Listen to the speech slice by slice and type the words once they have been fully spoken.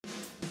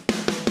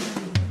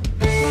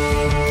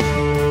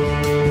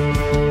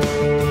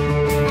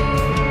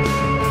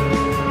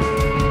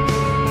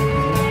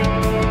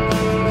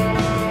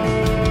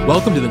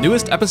Welcome to the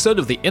newest episode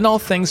of the In All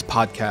Things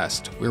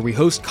podcast, where we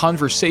host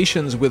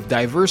conversations with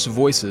diverse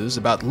voices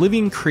about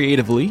living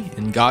creatively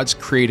in God's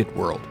created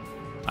world.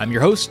 I'm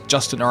your host,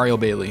 Justin Ariel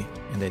Bailey,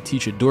 and I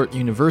teach at Dordt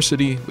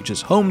University, which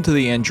is home to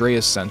the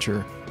Andreas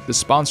Center, the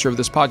sponsor of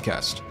this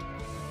podcast.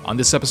 On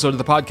this episode of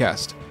the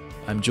podcast,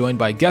 I'm joined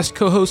by guest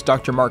co-host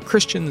Dr. Mark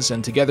Christians,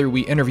 and together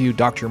we interview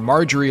Dr.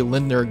 Marjorie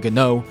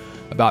Lindner-Gano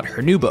about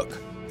her new book,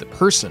 The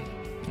Person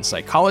in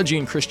Psychology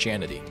and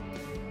Christianity.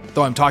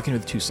 Though I'm talking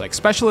with two psych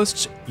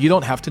specialists, you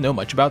don't have to know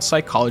much about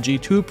psychology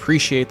to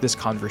appreciate this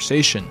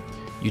conversation.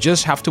 You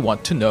just have to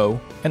want to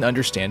know and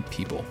understand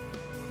people.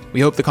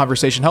 We hope the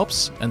conversation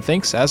helps, and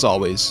thanks, as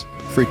always,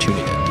 for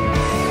tuning in.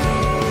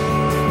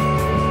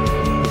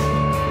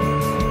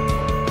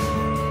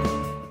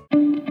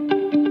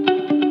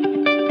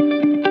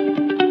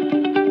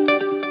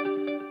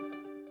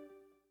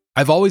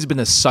 I've always been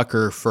a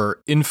sucker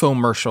for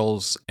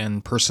infomercials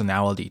and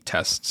personality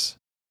tests.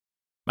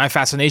 My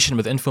fascination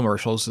with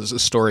infomercials is a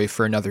story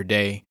for another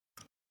day.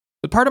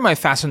 But part of my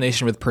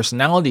fascination with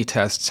personality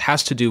tests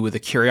has to do with a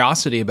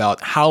curiosity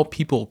about how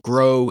people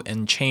grow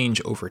and change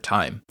over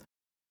time.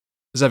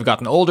 As I've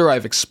gotten older,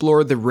 I've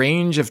explored the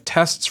range of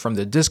tests from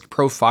the DISC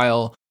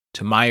profile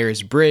to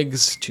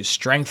Myers-Briggs to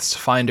Strengths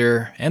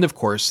Finder, and of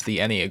course, the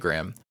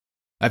Enneagram.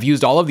 I've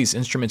used all of these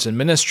instruments in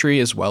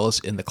ministry as well as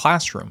in the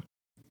classroom.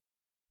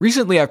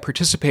 Recently, I've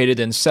participated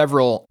in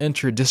several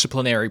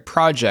interdisciplinary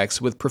projects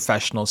with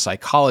professional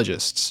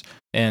psychologists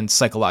and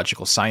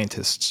psychological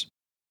scientists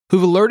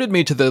who've alerted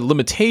me to the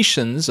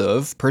limitations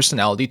of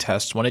personality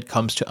tests when it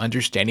comes to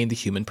understanding the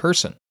human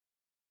person.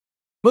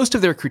 Most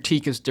of their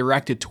critique is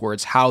directed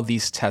towards how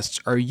these tests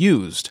are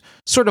used,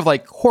 sort of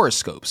like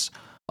horoscopes,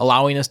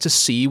 allowing us to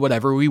see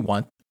whatever we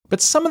want,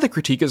 but some of the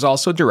critique is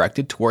also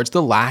directed towards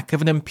the lack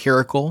of an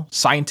empirical,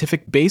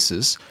 scientific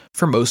basis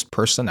for most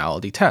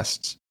personality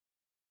tests.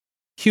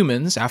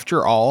 Humans,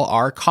 after all,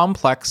 are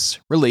complex,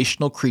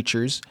 relational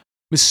creatures,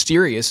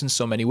 mysterious in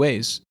so many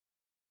ways.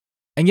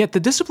 And yet the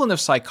discipline of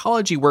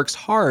psychology works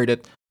hard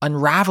at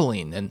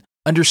unraveling and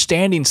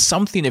understanding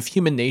something of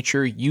human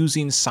nature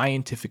using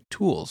scientific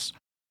tools.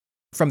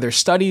 From their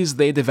studies,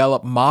 they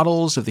develop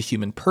models of the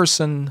human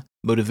person,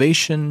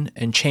 motivation,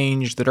 and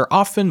change that are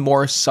often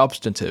more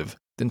substantive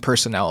than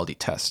personality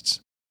tests.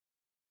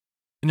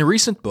 In a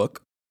recent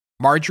book,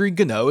 Marjorie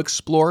Gano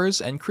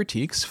explores and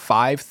critiques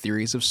 5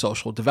 theories of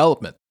social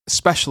development.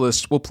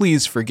 Specialists will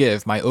please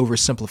forgive my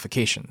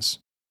oversimplifications.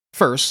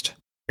 First,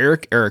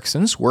 Erik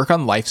Erikson's work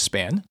on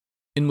lifespan,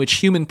 in which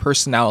human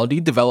personality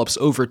develops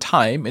over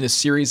time in a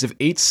series of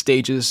 8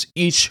 stages,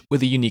 each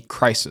with a unique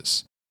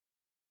crisis.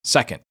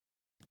 Second,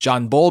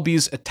 John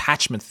Bowlby's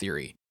attachment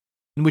theory,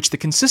 in which the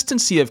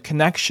consistency of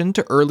connection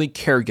to early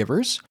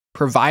caregivers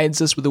provides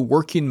us with a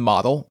working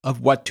model of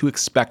what to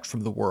expect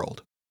from the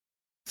world.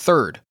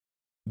 Third,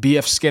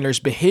 B.F. Skinner's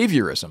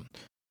behaviorism,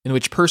 in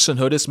which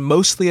personhood is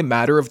mostly a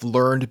matter of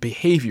learned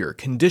behavior,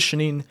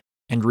 conditioning,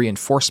 and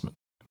reinforcement.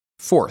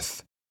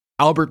 Fourth,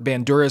 Albert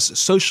Bandura's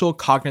social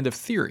cognitive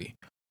theory,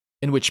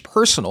 in which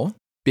personal,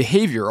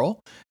 behavioral,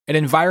 and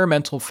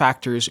environmental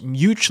factors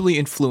mutually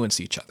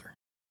influence each other.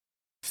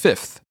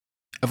 Fifth,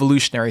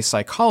 evolutionary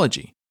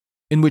psychology,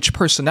 in which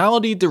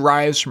personality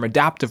derives from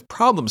adaptive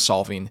problem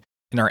solving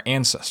in our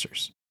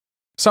ancestors.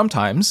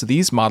 Sometimes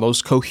these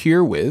models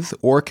cohere with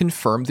or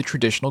confirm the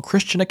traditional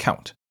Christian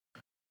account,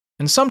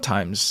 and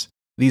sometimes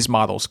these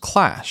models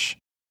clash.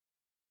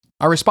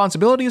 Our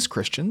responsibility as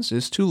Christians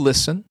is to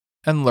listen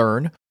and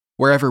learn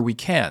wherever we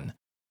can,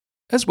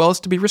 as well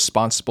as to be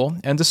responsible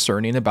and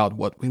discerning about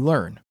what we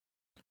learn.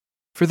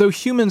 For though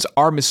humans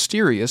are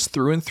mysterious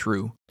through and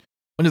through,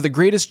 one of the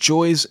greatest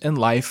joys in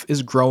life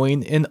is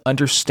growing in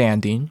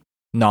understanding,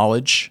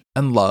 knowledge,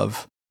 and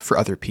love for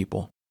other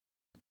people.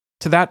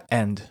 To that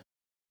end,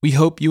 we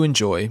hope you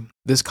enjoy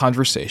this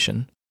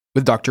conversation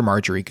with Dr.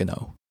 Marjorie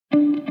Gano.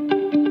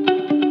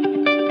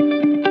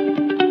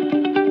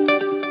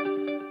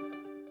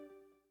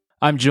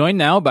 I'm joined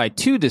now by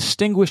 2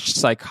 distinguished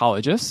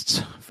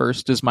psychologists.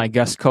 First is my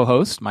guest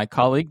co-host, my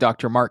colleague,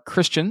 Dr. Mark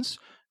Christians,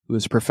 who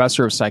is a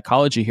professor of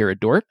psychology here at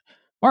Dordt.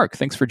 Mark,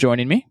 thanks for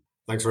joining me.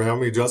 Thanks for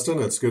having me,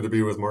 Justin. It's good to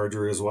be with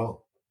Marjorie as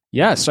well.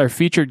 Yes, our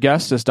featured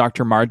guest is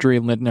Dr. Marjorie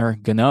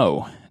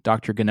Lindner-Gano.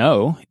 Dr.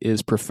 Gano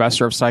is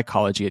professor of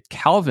psychology at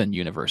Calvin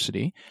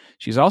University.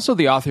 She's also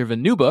the author of a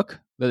new book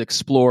that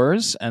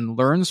explores and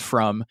learns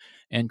from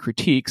and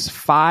critiques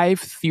 5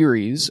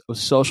 theories of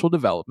social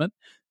development.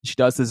 She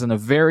does this in a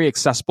very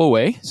accessible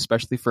way,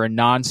 especially for a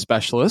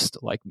non-specialist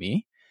like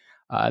me.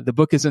 The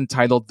book is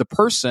entitled The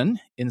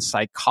Person in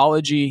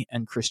Psychology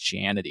and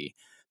Christianity.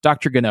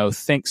 Dr. Gano,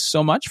 thanks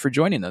so much for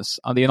joining us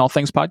on the In All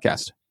Things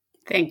podcast.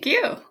 Thank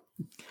you.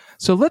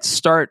 So let's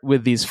start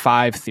with these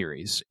 5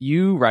 theories.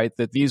 You write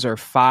that these are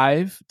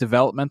 5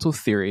 developmental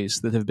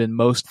theories that have been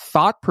most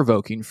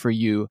thought-provoking for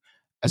you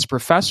as a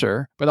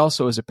professor, but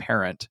also as a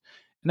parent.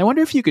 And I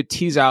wonder if you could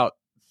tease out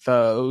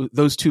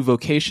those 2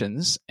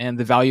 vocations and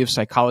the value of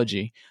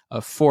psychology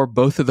for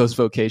both of those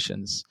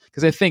vocations.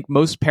 Because I think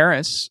most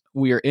parents,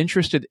 we are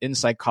interested in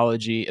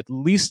psychology, at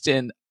least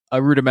in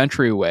a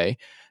rudimentary way,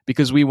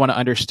 because we want to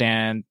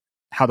understand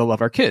how to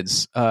love our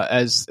kids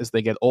as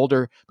they get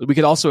older. But we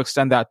could also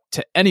extend that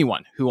to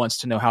anyone who wants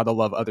to know how to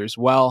love others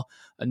well,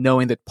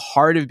 knowing that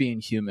part of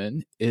being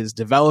human is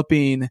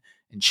developing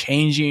and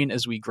changing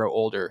as we grow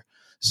older.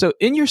 So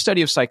in your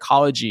study of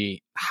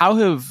psychology, how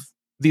have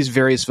these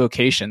various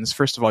vocations,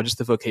 first of all, just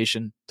the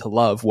vocation to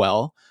love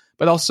well,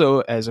 but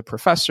also as a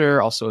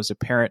professor, also as a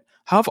parent,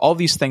 how have all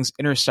these things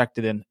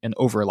intersected and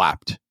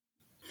overlapped?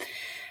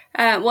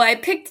 Well, I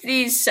picked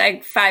these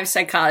 5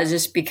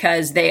 psychologists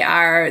because they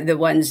are the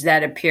ones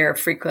that appear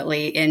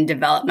frequently in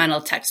developmental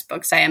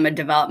textbooks. I am a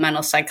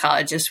developmental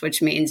psychologist,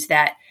 which means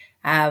that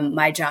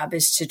my job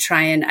is to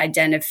try and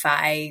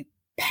identify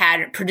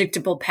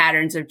predictable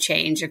patterns of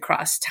change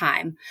across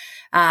time.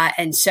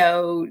 And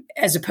so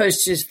as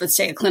opposed to, let's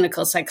say, a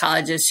clinical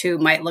psychologist who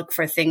might look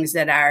for things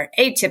that are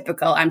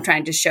atypical, I'm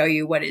trying to show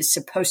you what is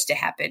supposed to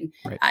happen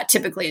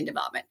typically in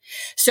development.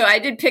 So I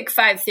did pick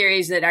 5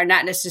 theories that are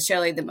not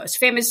necessarily the most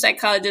famous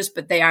psychologists,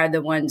 but they are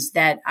the ones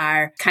that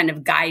are kind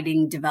of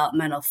guiding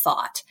developmental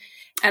thought.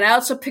 And I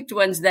also picked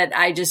ones that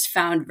I just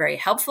found very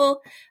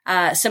helpful.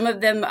 Some of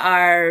them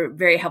are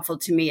very helpful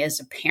to me as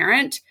a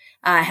parent,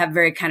 have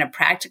very kind of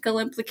practical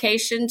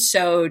implications.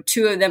 So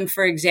 2 of them,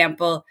 for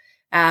example,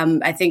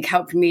 I think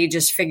helped me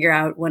just figure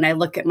out when I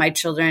look at my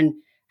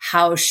children,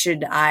 how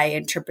should I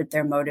interpret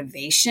their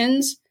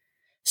motivations?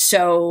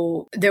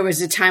 So there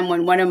was a time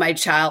when one of my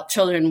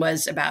children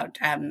was about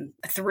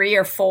 3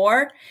 or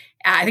 4.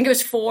 I think it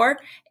was 4.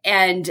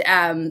 And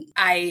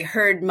I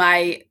heard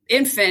my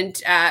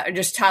infant,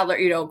 just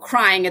toddler,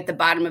 crying at the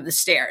bottom of the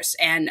stairs.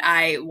 And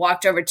I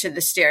walked over to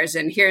the stairs,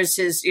 and here's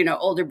his,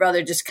 older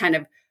brother just kind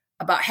of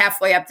about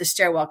halfway up the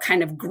stairwell,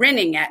 kind of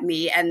grinning at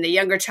me. And the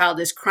younger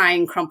child is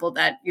crying, crumpled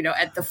at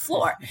the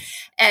floor.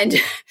 And,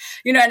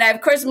 and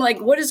of course I'm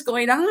like, what is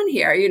going on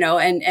here?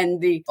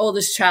 And the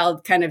oldest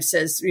child kind of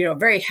says,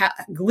 very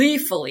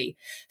gleefully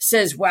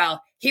says,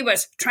 well, he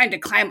was trying to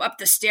climb up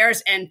the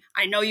stairs, and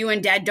I know you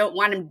and Dad don't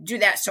want him to do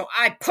that, so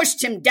I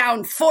pushed him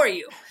down for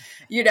you.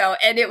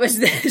 And it was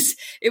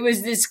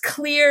this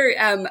clear,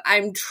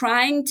 I'm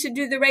trying to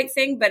do the right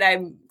thing, but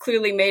I've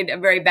clearly made a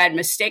very bad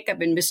mistake. I've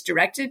been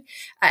misdirected.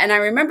 And I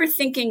remember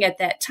thinking at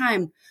that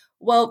time,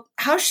 well,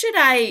 how should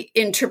I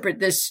interpret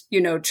this,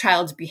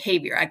 child's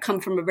behavior? I come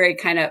from a very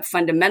kind of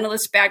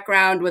fundamentalist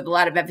background with a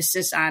lot of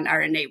emphasis on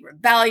our innate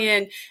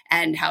rebellion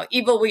and how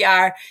evil we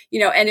are,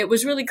 and it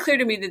was really clear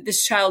to me that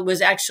this child was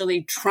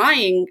actually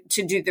trying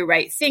to do the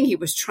right thing. He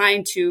was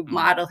trying to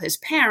model his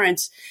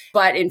parents,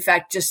 but in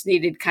fact just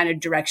needed kind of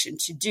direction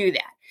to do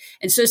that.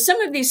 And so some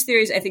of these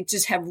theories, I think,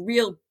 just have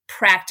real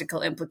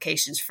practical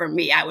implications for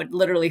me. I would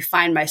literally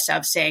find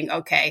myself saying,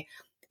 okay,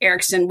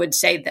 Erikson would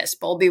say this,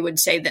 Bowlby would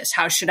say this.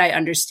 How should I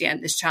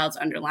understand this child's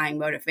underlying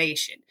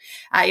motivation?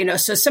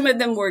 So some of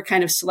them were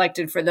kind of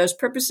selected for those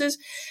purposes.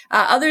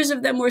 Others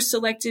of them were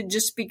selected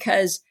just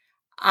because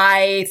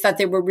I thought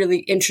they were really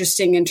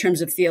interesting in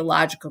terms of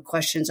theological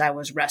questions I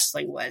was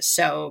wrestling with.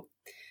 So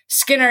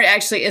Skinner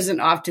actually isn't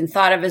often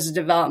thought of as a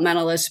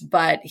developmentalist,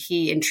 but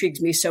he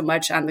intrigues me so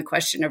much on the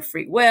question of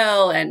free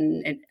will.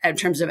 And in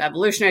terms of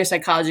evolutionary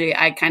psychology,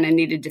 I kind of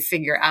needed to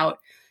figure out,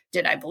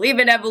 did I believe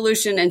in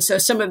evolution? And so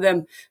some of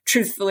them,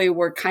 truthfully,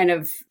 were kind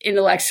of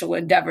intellectual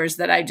endeavors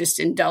that I just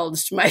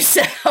indulged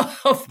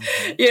myself,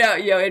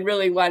 in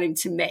really wanting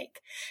to make.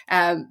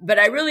 But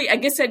I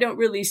guess I don't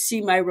really see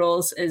my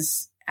roles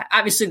as,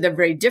 obviously they're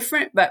very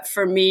different, but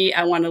for me,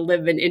 I want to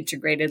live an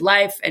integrated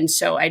life. And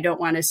so I don't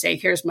want to say,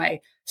 here's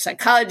my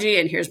psychology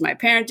and here's my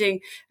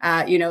parenting,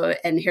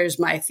 and here's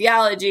my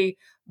theology,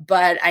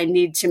 but I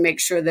need to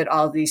make sure that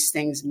all these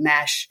things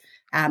mesh.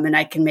 And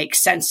I can make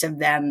sense of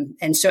them.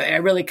 And so I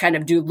really kind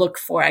of do look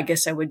for, I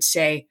guess I would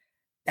say,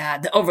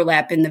 the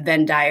overlap in the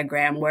Venn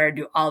diagram. Where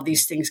do all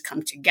these things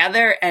come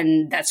together?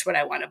 And that's what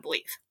I want to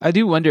believe. I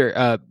do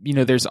wonder,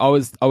 there's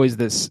always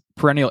this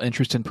perennial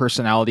interest in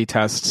personality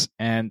tests.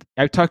 And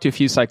I've talked to a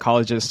few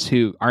psychologists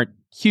who aren't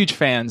huge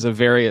fans of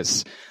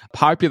various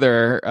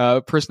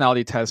popular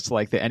personality tests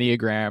like the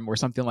Enneagram or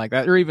something like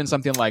that, or even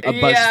something like a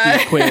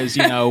BuzzFeed quiz,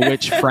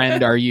 which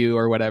friend are you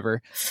or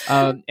whatever.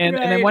 And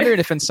I'm wondering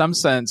if in some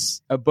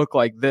sense a book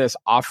like this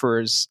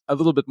offers a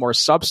little bit more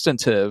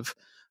substantive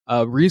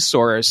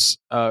resource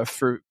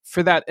for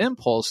that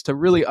impulse to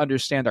really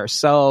understand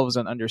ourselves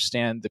and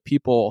understand the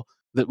people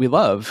that we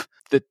love,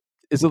 that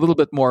is a little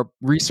bit more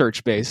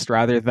research based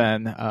rather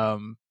than,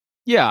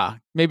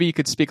 maybe you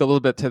could speak a little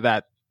bit to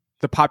that,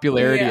 the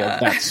popularity of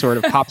that sort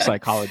of pop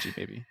psychology,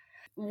 maybe.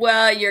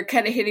 Well, you're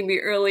kind of hitting me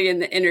early in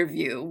the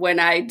interview. When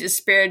I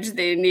disparaged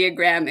the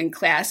Enneagram in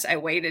class, I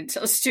waited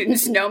till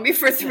students know me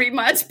for 3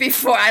 months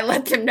before I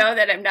let them know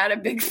that I'm not a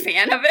big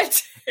fan of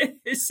it.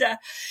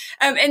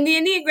 And the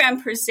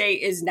Enneagram per se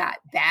is not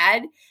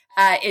bad.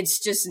 It's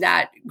just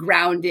not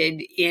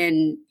grounded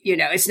in,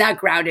 it's not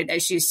grounded,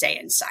 as you say,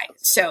 in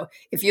science. So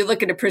if you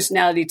look at a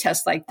personality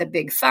test like the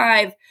Big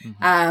Five,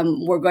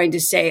 we're going to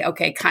say,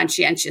 okay,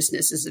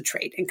 conscientiousness is a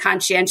trait. And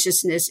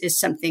conscientiousness is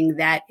something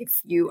that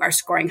if you are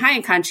scoring high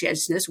in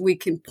conscientiousness, we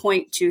can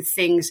point to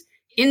things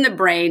in the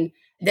brain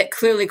that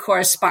clearly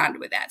correspond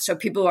with that. So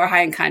people who are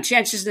high in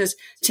conscientiousness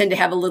tend to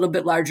have a little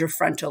bit larger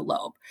frontal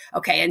lobe.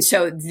 Okay. And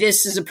so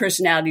this is a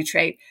personality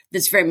trait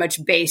that's very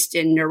much based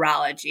in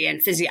neurology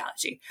and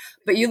physiology.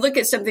 But you look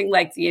at something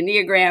like the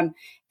Enneagram,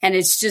 and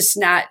it's just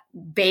not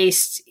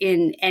based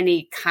in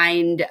any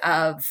kind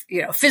of,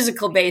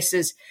 physical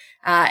basis.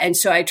 And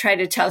so I try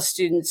to tell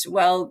students,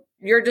 well,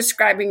 you're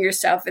describing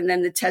yourself and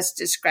then the test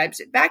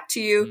describes it back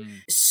to you.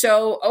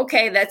 So,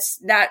 okay,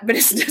 that's not, but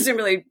it doesn't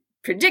really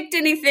predict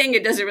anything.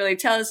 It doesn't really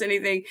tell us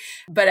anything,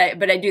 but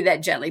I do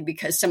that gently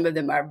because some of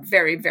them are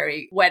very,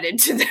 very wedded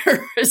to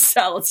their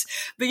results.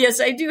 But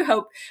yes, I do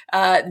hope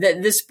that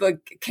this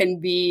book can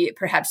be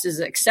perhaps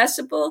as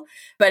accessible,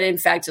 but in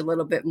fact, a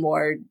little bit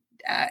more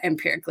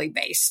empirically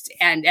based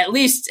and at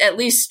least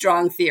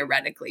strong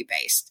theoretically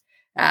based,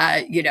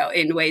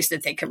 in ways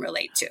that they can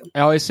relate to.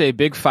 I always say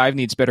Big Five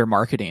needs better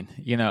marketing,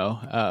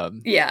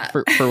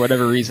 for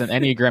whatever reason.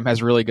 Enneagram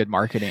has really good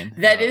marketing.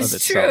 That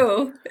is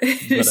true.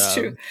 It is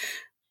true.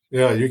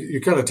 Yeah, you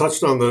kind of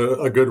touched on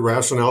a good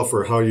rationale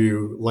for how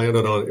you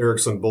landed on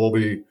Erikson,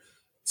 Bowlby,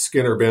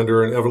 Skinner,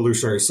 Bandura, and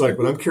evolutionary psych.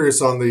 But I'm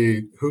curious on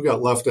the who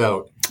got left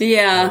out.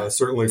 Yeah.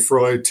 Certainly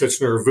Freud,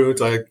 Titchener,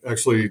 Wundt. I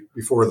actually,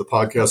 before the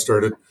podcast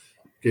started,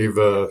 gave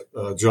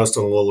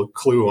Justin a little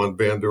clue on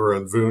Bandura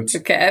and Wundt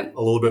a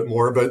little bit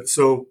more. But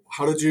so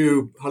how did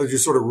you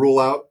sort of rule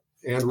out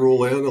and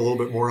rule in a little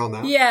bit more on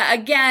that? Yeah,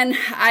 again,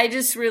 I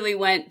just really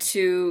went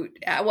to,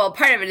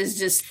 part of it is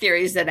just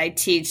theories that I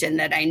teach and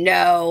that I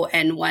know,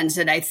 and ones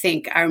that I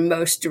think are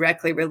most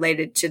directly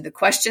related to the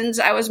questions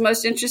I was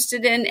most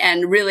interested in.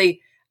 And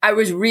really, I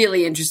was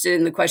really interested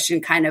in the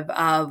question kind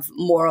of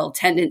moral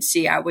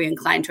tendency. Are we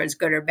inclined towards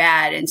good or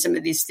bad? And some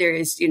of these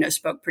theories,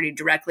 spoke pretty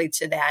directly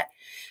to that.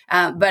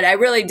 But I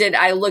really did.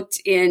 I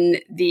looked in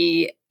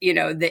the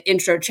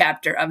intro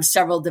chapter of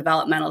several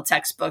developmental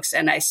textbooks,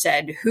 and I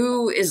said,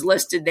 who is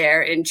listed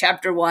there in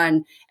chapter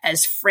 1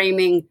 as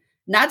framing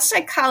not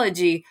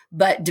psychology,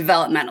 but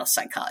developmental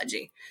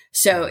psychology?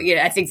 So,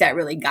 I think that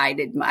really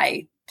guided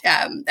my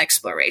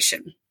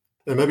exploration.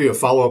 And maybe a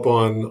follow-up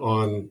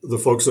on the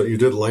folks that you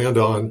did land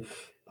on.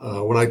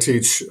 When I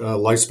teach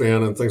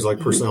lifespan and things like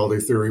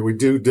personality theory, we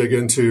do dig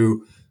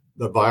into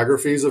the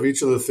biographies of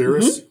each of the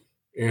theorists.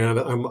 And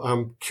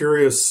I'm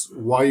curious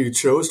why you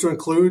chose to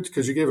include,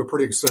 because you gave a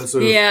pretty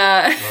extensive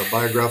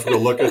biographical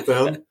look at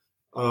them.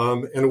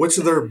 And which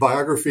of their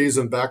biographies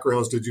and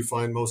backgrounds did you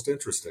find most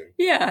interesting?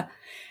 Yeah.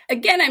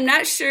 Again, I'm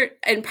not sure.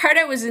 In part,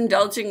 I was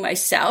indulging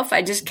myself.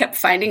 I just kept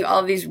finding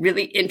all these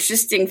really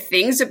interesting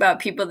things about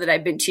people that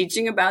I've been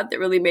teaching about that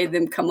really made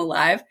them come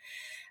alive.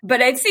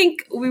 But I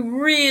think we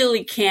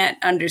really can't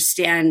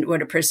understand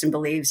what a person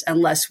believes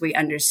unless we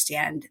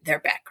understand their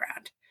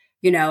background.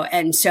 We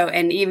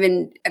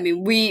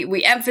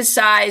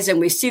emphasize and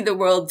we see the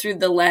world through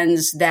the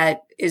lens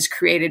that is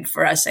created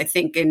for us, I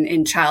think,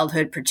 in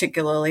childhood,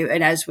 particularly,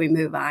 and as we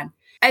move on.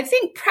 I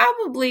think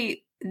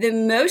probably the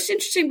most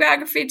interesting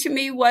biography to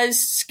me was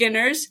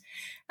Skinner's.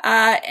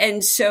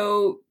 And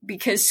so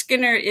because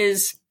Skinner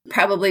is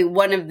probably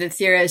one of the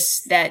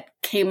theorists that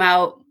came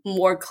out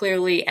more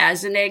clearly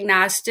as an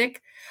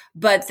agnostic,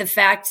 but the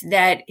fact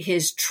that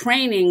his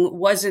training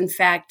was in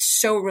fact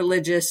so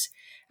religious,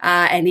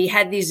 and he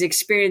had these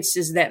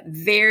experiences that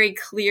very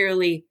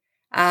clearly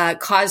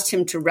caused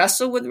him to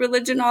wrestle with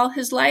religion all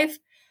his life,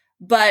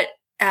 but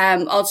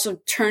also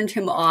turned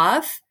him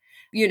off.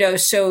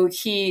 So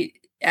he,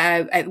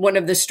 one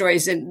of the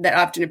stories that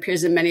often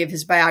appears in many of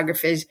his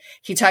biographies,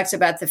 he talks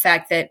about the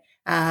fact that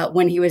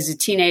when he was a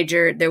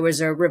teenager, there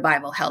was a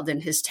revival held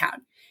in his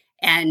town.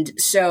 And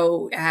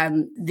so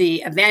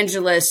the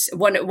evangelist,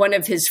 one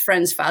of his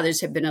friend's fathers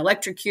had been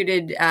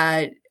electrocuted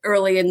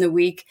early in the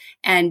week,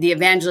 and the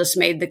evangelist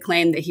made the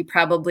claim that he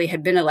probably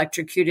had been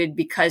electrocuted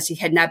because he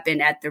had not been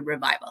at the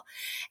revival.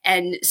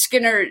 And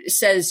Skinner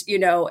says,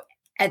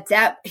 at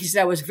that, he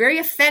said, I was very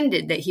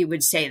offended that he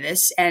would say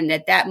this. And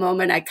at that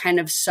moment, I kind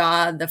of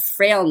saw the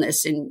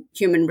frailness in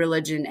human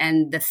religion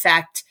and the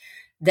fact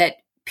that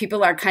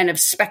people are kind of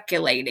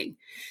speculating.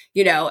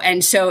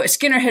 And so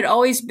Skinner had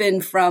always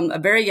been, from a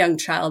very young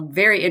child,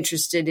 very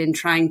interested in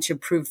trying to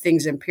prove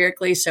things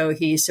empirically. So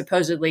he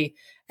supposedly,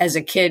 as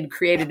a kid,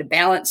 created a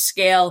balance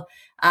scale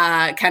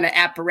kind of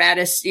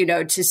apparatus,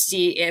 to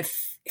see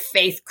if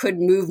faith could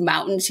move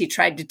mountains. He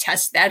tried to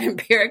test that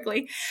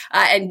empirically.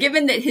 And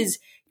given that his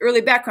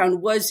early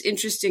background was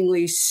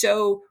interestingly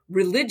so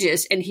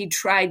religious, and he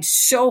tried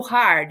so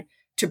hard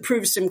to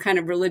prove some kind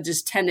of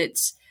religious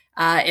tenets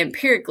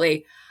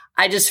empirically,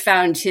 I just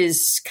found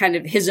his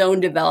own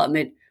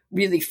development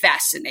really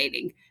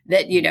fascinating.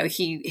 That,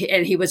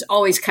 he was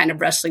always kind of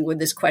wrestling with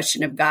this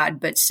question of God,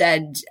 but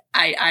said,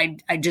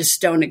 I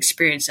just don't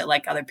experience it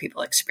like other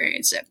people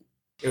experience it.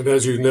 And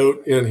as you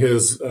note in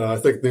his, I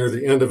think near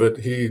the end of it,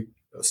 he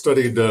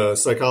studied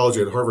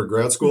psychology at Harvard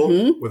Grad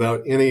School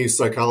without any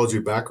psychology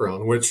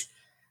background, which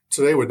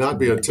today would not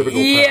be a typical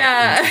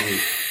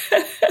path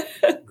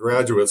into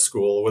graduate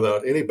school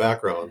without any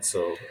background.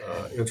 So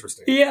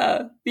interesting.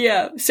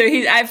 Yeah. So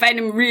I find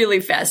him really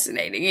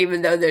fascinating,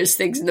 even though there's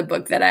things in the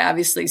book that I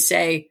obviously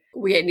say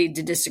we need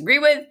to disagree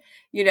with.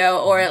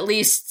 or at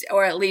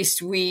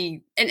least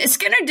we, and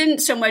Skinner didn't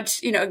so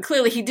much,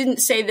 clearly he didn't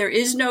say there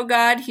is no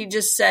God. He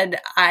just said,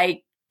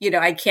 I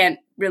can't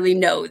really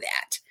know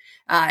that.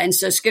 And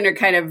so Skinner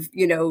kind of,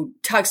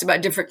 talks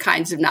about different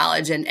kinds of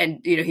knowledge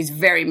and he's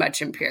very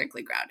much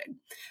empirically grounded,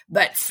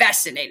 but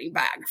fascinating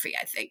biography,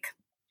 I think.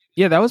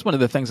 Yeah, that was one of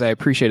the things I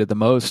appreciated the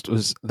most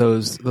was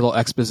those little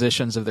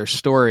expositions of their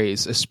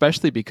stories,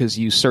 especially because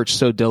you search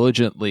so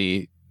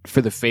diligently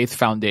for the faith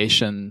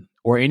foundation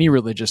or any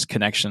religious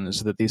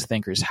connections that these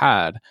thinkers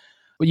had.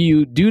 But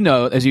you do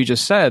know, as you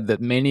just said, that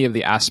many of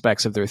the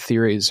aspects of their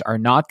theories are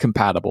not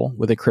compatible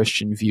with a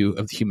Christian view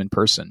of the human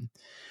person.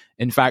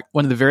 In fact,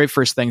 one of the very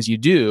first things you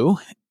do,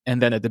 and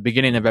then at the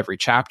beginning of every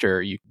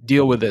chapter, you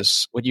deal with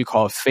this, what you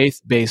call a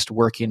faith-based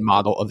working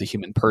model of the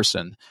human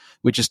person,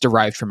 which is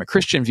derived from a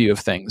Christian view of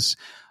things.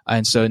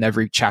 And so in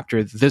every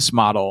chapter, this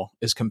model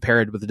is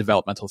compared with the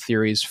developmental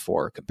theories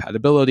for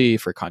compatibility,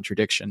 for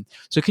contradiction.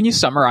 So can you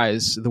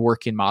summarize the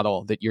working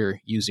model that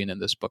you're using in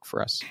this book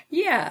for us?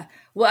 Yeah.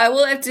 Well, I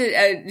will have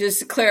to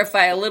just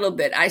clarify a little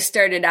bit. I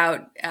started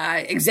out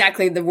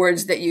exactly the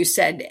words that you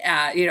said,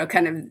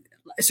 kind of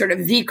sort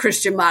of the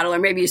Christian model, or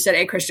maybe you said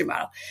a Christian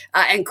model,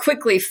 and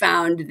quickly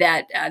found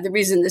that the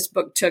reason this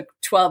book took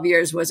 12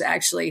 years was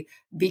actually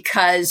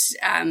because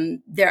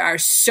there are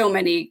so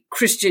many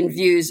Christian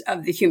views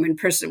of the human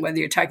person, whether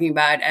you're talking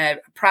about a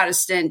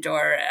Protestant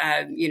or,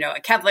 a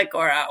Catholic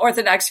or an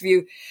Orthodox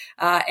view.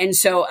 And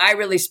so I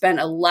really spent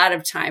a lot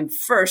of time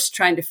first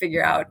trying to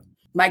figure out,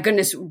 my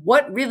goodness,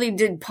 what really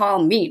did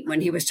Paul mean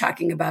when he was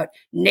talking about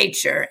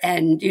nature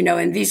and,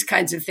 and these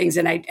kinds of things?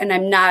 And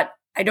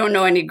I don't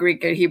know any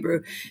Greek or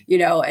Hebrew,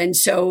 and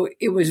so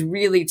it was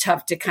really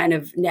tough to kind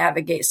of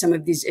navigate some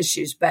of these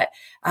issues. But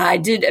I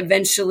did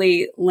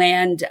eventually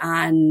land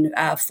on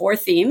 4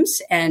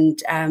 themes,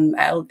 and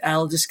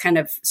I'll just kind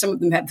of, some of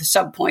them have the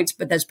subpoints,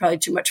 but that's probably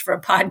too much for a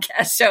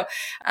podcast. So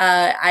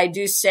I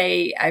do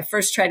say I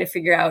first try to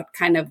figure out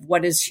kind of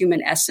what is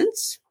human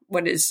essence,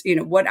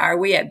 what are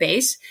we at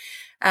base?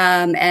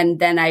 And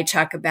then I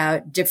talk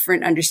about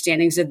different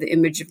understandings of the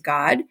image of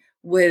God,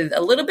 with a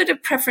little bit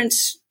of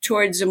preference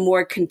towards a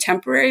more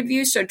contemporary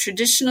view. So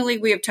traditionally,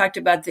 we have talked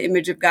about the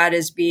image of God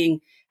as being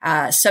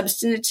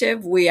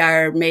substantive. We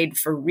are made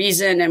for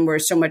reason, and we're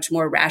so much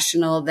more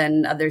rational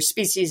than other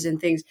species and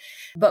things.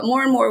 But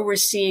more and more, we're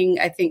seeing,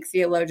 I think,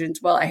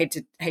 theologians. Well, I hate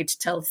to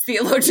tell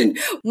theologian.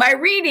 My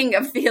reading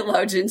of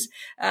theologians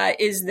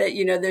is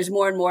that there's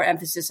more and more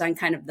emphasis on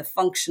kind of the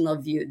functional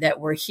view,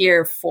 that we're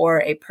here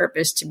for a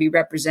purpose, to be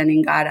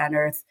representing God on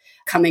earth,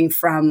 coming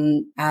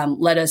from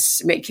let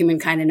us make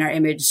humankind in our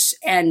image,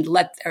 and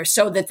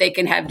so that they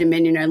can have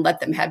dominion, and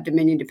let them have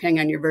dominion, depending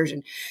on your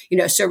version.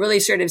 So really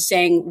sort of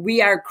saying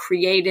we are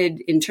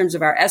created in terms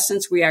of our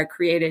essence. We are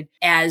created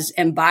as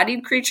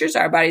embodied creatures.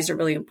 Our bodies are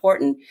really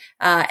important,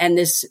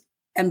 and this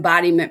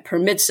embodiment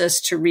permits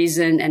us to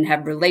reason and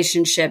have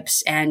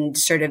relationships and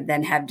sort of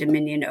then have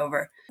dominion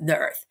over the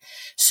earth.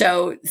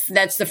 So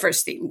that's the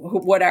first theme.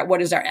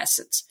 What is our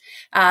essence?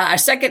 Our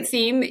second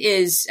theme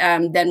is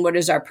then what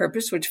is our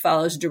purpose, which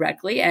follows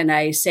directly. And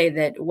I say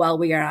that while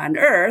we are on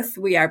earth,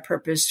 we are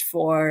purposed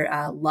for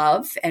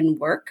love and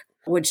work,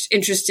 which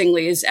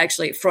interestingly is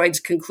actually Freud's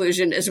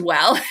conclusion as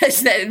well,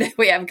 is that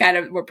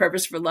we're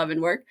purposed for love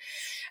and work.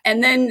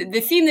 And then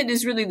the theme that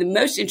is really the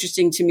most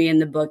interesting to me in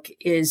the book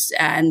is,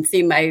 and the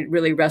theme I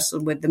really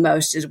wrestled with the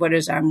most, is what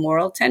is our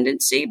moral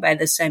tendency? By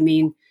this, I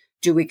mean,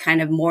 do we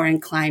kind of more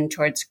incline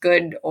towards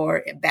good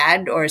or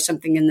bad or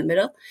something in the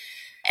middle?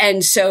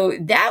 And so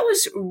that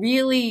was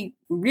really,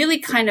 really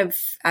kind of,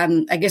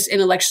 I guess,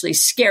 intellectually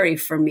scary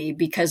for me,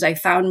 because I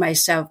found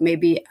myself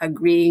maybe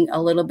agreeing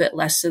a little bit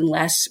less and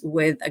less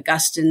with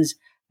Augustine's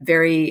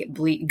very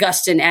bleak,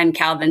 Augustine and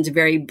Calvin's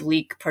very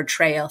bleak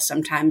portrayal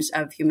sometimes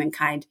of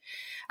humankind.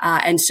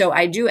 And so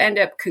I do end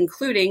up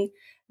concluding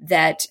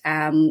that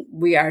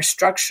we are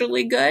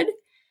structurally good,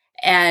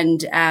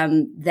 and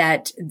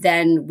that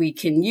then we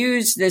can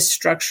use this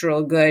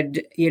structural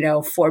good,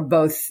 for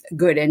both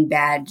good and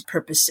bad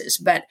purposes.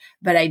 But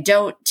I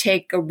don't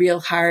take a real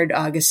hard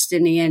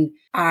Augustinian,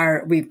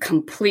 we've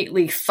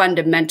completely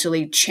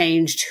fundamentally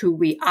changed who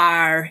we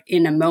are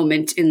in a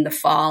moment in the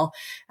fall.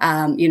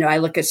 I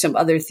look at some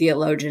other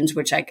theologians,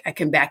 which I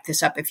can back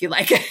this up if you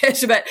like,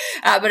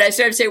 but I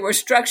sort of say we're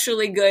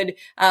structurally good,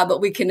 but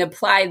we can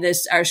apply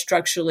our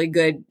structurally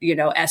good,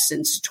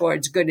 essence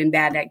towards good and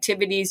bad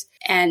activities.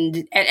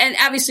 And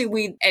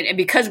obviously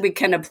because we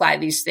can apply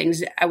these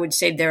things, I would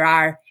say there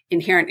are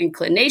inherent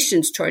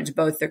inclinations towards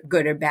both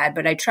good or bad,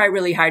 but I try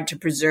really hard to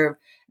preserve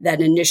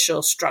that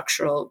initial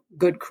structural,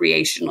 good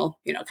creational,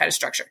 kind of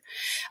structure.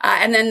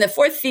 And then the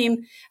fourth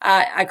theme,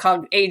 I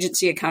call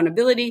agency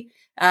accountability,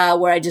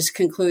 where I just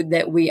conclude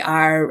that we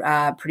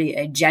are pretty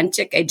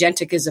agentic.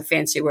 Agentic is a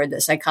fancy word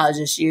that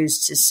psychologists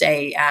use to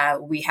say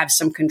we have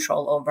some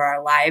control over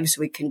our lives,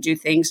 we can do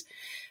things,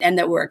 and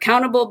that we're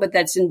accountable, but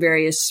that's in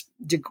various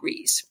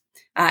degrees.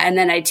 And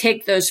then I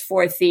take those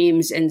 4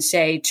 themes and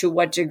say, to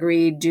what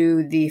degree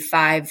do the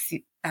 5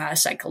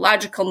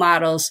 psychological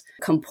models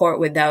comport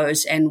with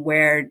those, and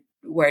where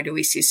do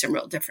we see some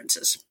real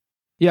differences?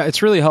 Yeah,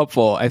 it's really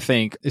helpful, I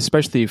think,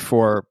 especially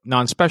for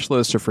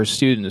non-specialists or for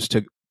students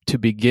to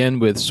begin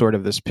with sort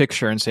of this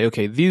picture and say,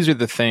 okay, these are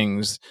the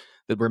things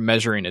that we're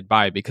measuring it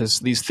by, because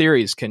these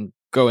theories can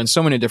go in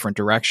so many different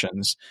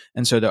directions.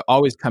 And so to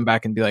always come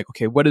back and be like,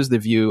 okay, what is the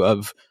view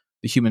of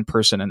the human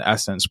person in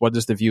essence? What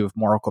is the view of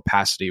moral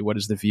capacity? What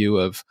is the view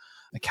of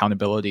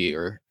accountability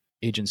or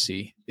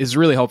agency is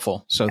really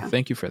helpful. So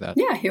thank you for that.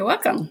 Yeah, you're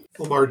welcome.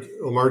 Well,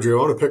 Marjorie, I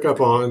want to pick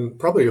up on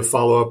probably a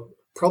follow-up,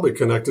 probably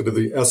connected to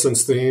the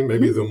essence theme,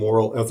 maybe the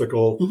moral,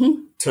 ethical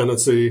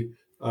tendency.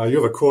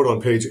 You have a quote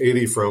on page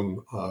 80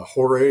 from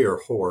Hoare or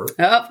Hoare.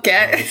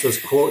 Okay. It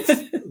says, quote,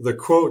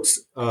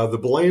 the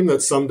blame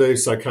that someday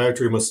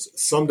psychiatry must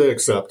someday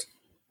accept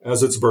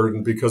as its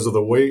burden because of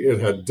the way it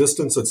had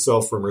distanced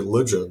itself from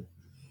religion.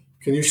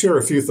 Can you share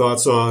a few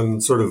thoughts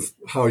on sort of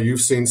how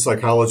you've seen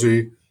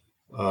psychology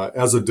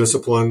as a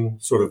discipline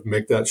sort of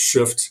make that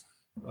shift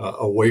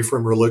away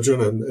from religion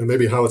and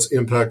maybe how it's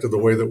impacted the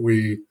way that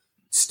we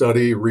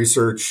study,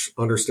 research,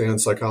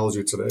 understand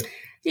psychology today?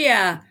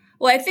 Yeah.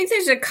 Well, I think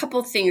there's a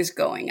couple things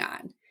going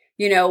on.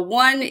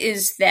 One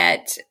is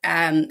that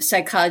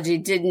psychology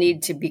did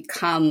need to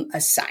become a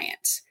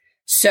science.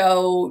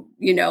 So,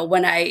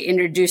 when I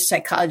introduced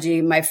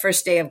psychology, my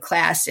first day of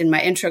class, in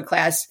my intro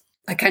class,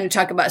 I kind of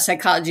talk about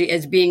psychology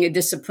as being a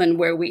discipline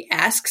where we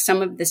ask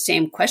some of the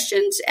same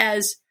questions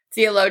as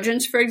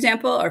theologians, for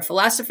example, or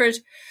philosophers,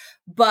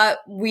 but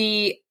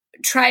we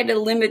try to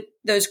limit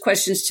those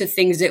questions to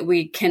things that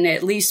we can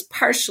at least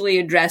partially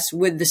address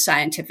with the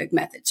scientific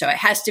method. So it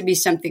has to be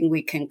something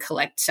we can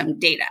collect some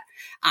data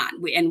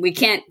on. We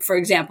can't, for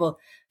example,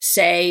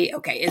 say,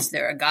 okay, is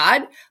there a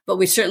God? But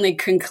we certainly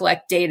can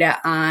collect data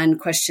on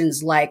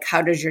questions like,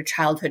 how does your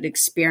childhood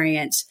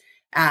experience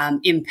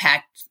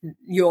impact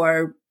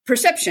your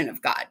perception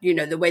of God,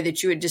 the way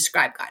that you would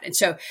describe God. And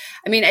so,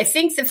 I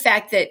think the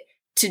fact that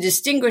to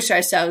distinguish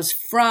ourselves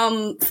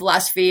from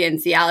philosophy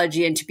and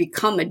theology and to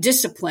become a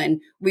discipline,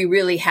 we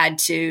really had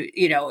to,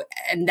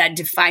 and that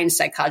defines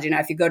psychology. Now,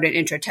 if you go to an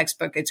intro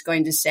textbook, it's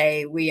going to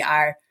say we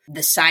are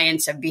the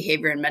science of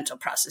behavior and mental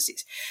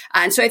processes.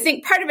 And so I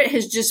think part of it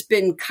has just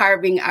been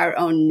carving our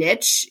own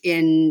niche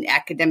in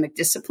academic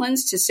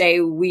disciplines to say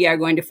we are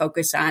going to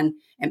focus on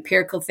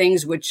empirical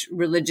things, which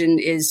religion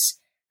is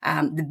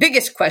the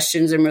biggest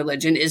questions in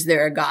religion. Is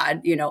there a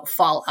God,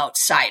 fall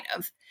outside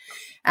of?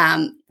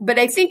 But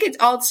I think it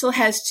also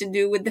has to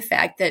do with the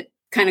fact that,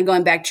 kind of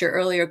going back to your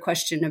earlier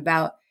question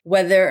about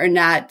whether or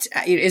not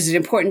is it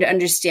important to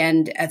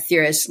understand a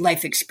theorist's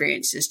life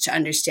experiences to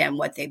understand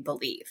what they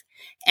believe.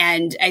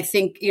 And I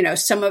think,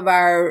 some of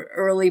our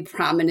early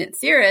prominent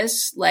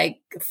theorists, like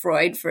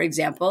Freud, for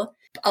example,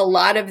 a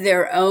lot of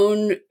their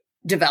own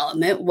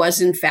development was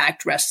in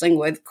fact wrestling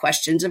with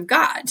questions of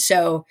God.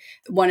 So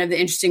one of the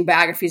interesting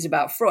biographies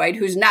about Freud,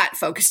 who's not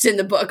focused in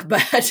the book,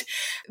 but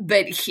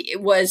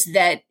was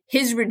that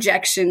his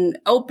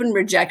open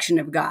rejection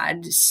of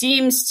God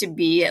seems to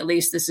be, at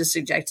least this is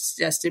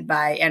suggested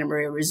by Anna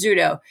Maria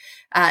Rizzuto,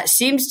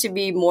 seems to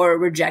be more a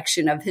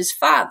rejection of his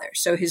father.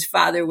 So his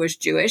father was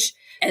Jewish.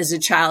 As a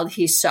child,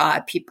 he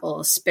saw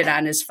people spit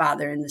on his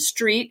father in the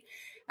street.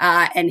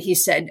 And he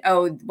said,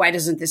 oh, why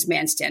doesn't this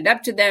man stand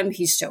up to them?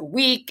 He's so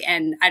weak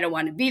and I don't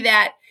want to be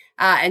that.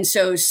 And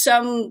so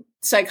some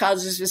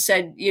psychologists have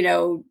said,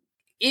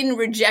 in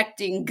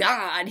rejecting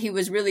God, he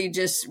was really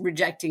just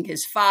rejecting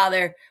his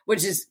father,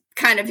 which is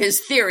kind of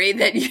his theory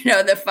that,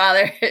 the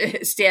father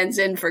stands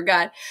in for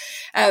God.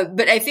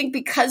 But I think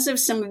because of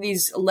some of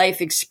these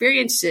life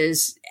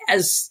experiences,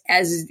 as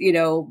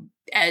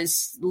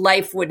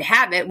life would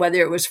have it,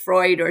 whether it was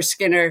Freud or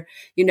Skinner,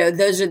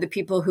 those are the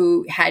people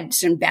who had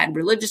some bad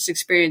religious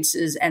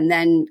experiences and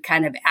then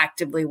kind of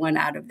actively went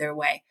out of their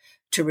way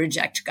to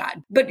reject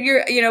God. But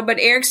but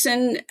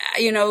Erikson,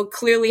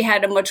 clearly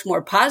had a much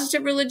more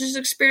positive religious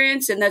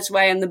experience. And that's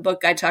why in the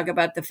book, I talk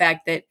about the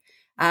fact that,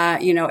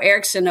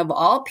 Erikson of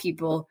all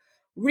people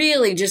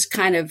really just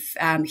kind of,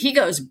 he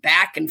goes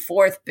back and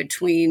forth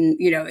between,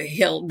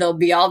 there'll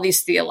be all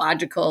these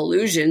theological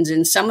allusions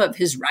in some of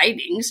his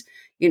writings.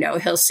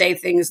 He'll say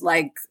things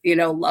like,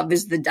 love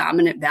is the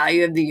dominant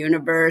value of the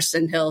universe.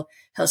 And he'll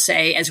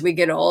say, as we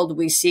get old,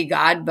 we see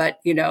God, but,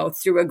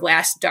 through a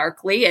glass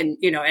darkly. And,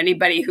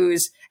 anybody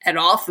who's at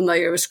all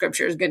familiar with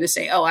scripture is going to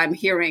say, oh, I'm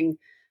hearing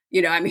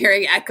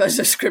echoes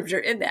of scripture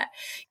in that.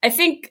 I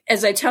think,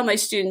 as I tell my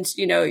students,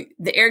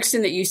 the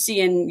Erikson that you see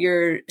in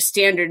your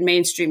standard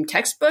mainstream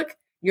textbook,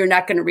 you're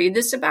not going to read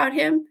this about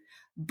him.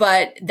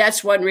 But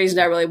that's one reason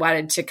I really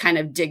wanted to kind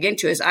of dig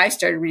into is I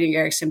started reading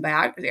Erikson's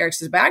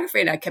biography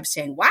and I kept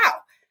saying, wow,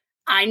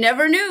 I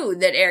never knew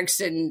that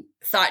Erikson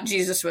thought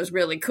Jesus was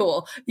really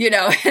cool,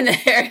 and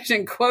that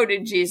Erikson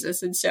quoted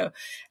Jesus. And so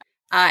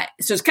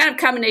it's kind of a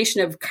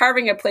combination of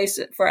carving a place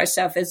for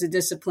ourselves as a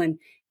discipline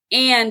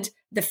and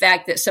the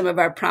fact that some of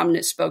our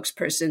prominent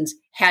spokespersons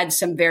had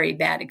some very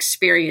bad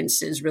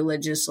experiences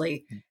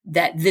religiously,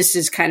 that this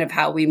is kind of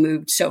how we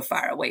moved so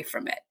far away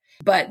from it.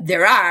 But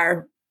there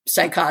are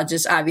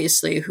psychologists,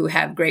 obviously, who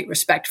have great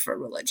respect for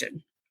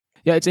religion.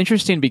 Yeah, it's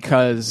interesting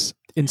because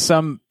in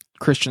some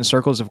Christian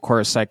circles, of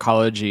course,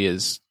 psychology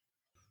is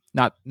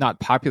not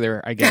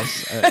popular, I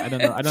guess. I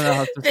don't know how to say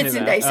that. That's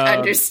a nice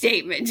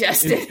understatement,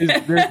 Justin.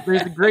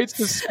 There's a great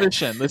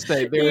suspicion. Let's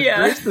say there's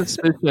great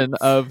suspicion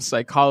of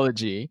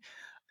psychology,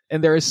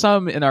 and there are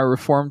some in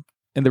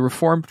the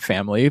Reformed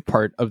family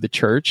part of the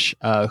church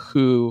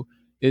who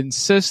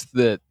insist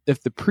that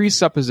if the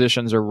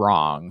presuppositions are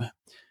wrong,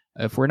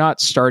 if we're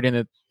not starting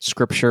at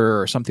Scripture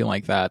or something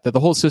like that, that the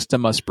whole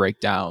system must break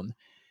down.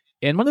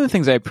 And one of the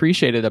things I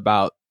appreciated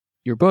about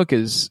your book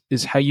is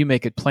how you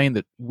make it plain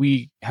that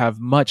we have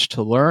much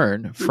to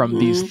learn from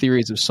these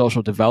theories of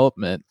social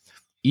development,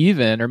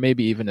 even, or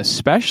maybe even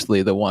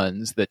especially the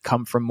ones that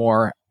come from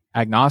more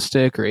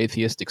agnostic or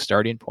atheistic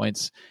starting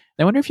points.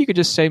 And I wonder if you could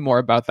just say more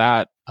about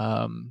that.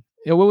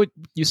 What would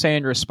you say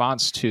in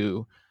response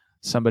to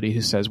somebody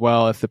who says,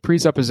 well, if the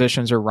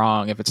presuppositions are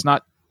wrong, if it's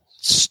not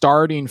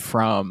starting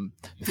from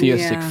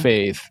theistic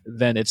faith,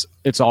 then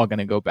it's all going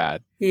to go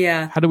bad.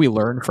 Yeah. How do we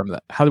learn from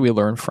that? How do we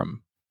learn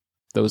from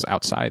those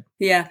outside?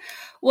 Yeah.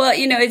 Well,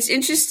 it's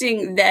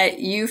interesting that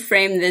you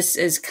frame this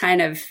as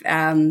kind of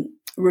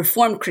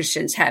Reformed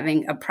Christians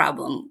having a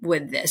problem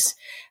with this.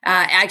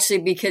 Actually,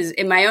 because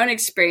in my own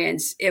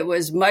experience, it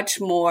was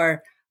much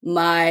more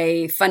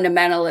my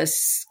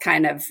fundamentalist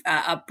kind of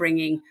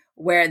upbringing,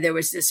 where there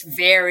was this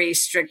very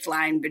strict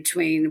line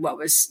between what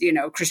was,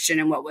 Christian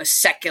and what was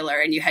secular,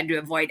 and you had to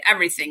avoid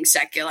everything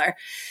secular,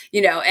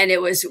 and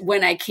it was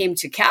when I came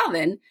to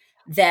Calvin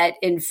that,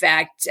 in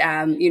fact,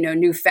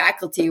 new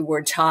faculty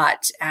were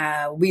taught,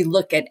 we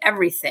look at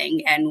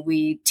everything and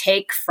we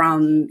take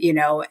from,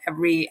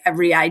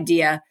 every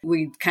idea,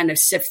 we kind of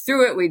sift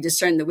through it. We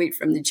discern the wheat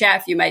from the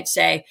chaff, you might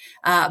say.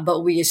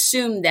 But we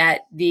assume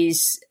that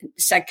these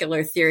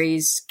secular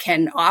theories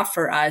can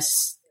offer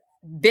us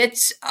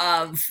bits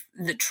of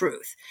the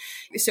truth.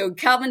 So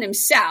Calvin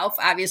himself,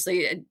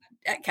 obviously,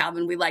 at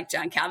Calvin, we like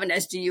John Calvin,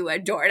 as do you,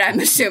 Dort,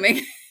 I'm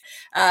assuming.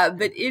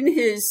 But in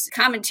his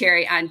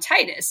commentary on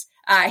Titus,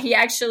 he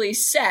actually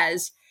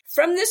says,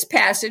 from this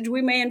passage,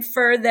 we may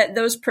infer that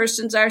those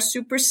persons are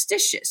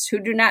superstitious who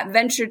do not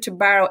venture to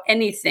borrow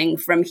anything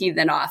from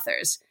heathen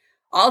authors.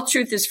 All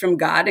truth is from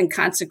God, and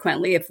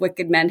consequently, if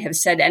wicked men have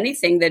said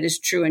anything that is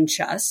true and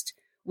just,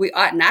 we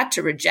ought not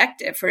to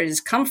reject it, for it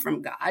has come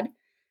from God.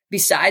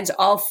 Besides,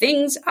 all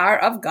things are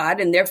of God,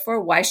 and therefore,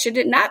 why should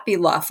it not be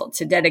lawful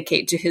to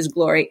dedicate to his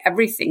glory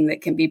everything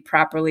that can be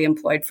properly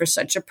employed for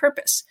such a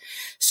purpose?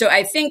 So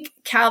I think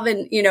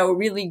Calvin,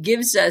 really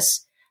gives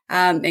us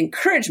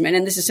encouragement.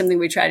 And this is something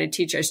we try to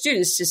teach our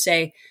students, to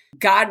say,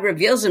 God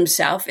reveals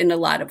himself in a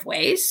lot of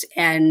ways.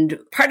 And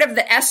part of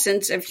the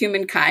essence of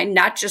humankind,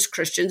 not just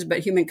Christians, but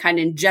humankind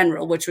in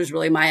general, which was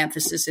really my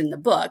emphasis in the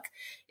book,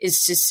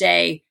 is to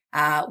say,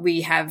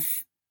 we have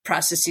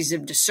processes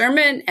of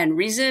discernment and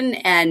reason,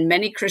 and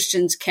many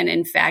Christians can,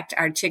 in fact,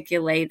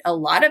 articulate a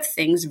lot of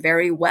things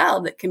very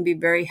well that can be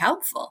very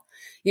helpful.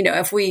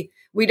 If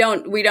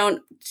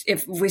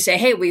if we say,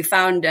 hey, we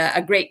found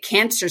a great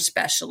cancer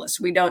specialist,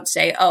 we don't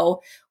say,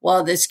 oh,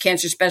 well, this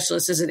cancer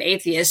specialist is an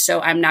atheist,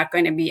 so I'm not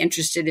going to be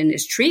interested in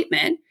his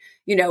treatment.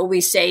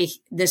 We say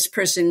this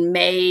person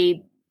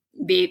may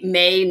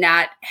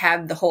not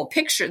have the whole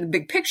picture, the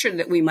big picture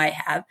that we might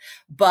have,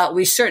 but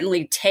we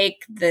certainly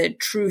take the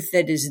truth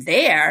that is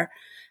there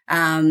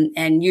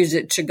and use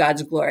it to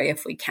God's glory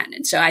if we can.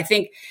 And so I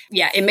think,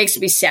 it makes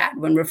me sad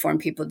when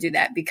Reformed people do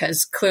that,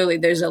 because clearly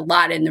there's a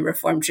lot in the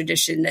Reformed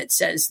tradition that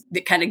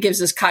kind of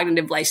gives us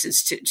cognitive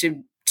license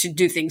to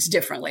do things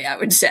differently, I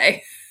would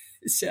say.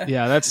 So.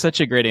 Yeah, that's such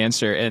a great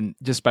answer. And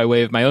just by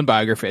way of my own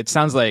biography, it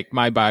sounds like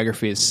my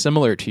biography is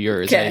similar to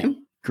yours. Okay. I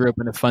grew up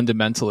in a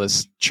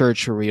fundamentalist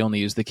church where we only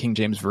used the King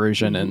James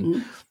Version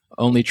and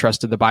only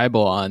trusted the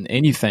Bible on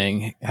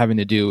anything having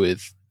to do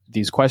with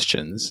these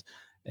questions.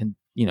 And,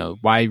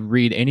 why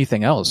read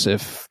anything else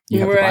if you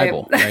have the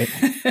Bible, right?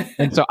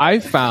 And so I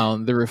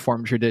found the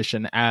Reformed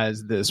tradition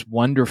as this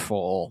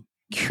wonderful,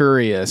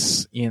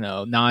 curious,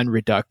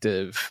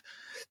 non-reductive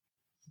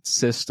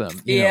system,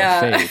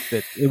 faith,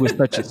 that it was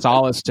such a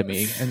solace to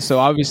me. And so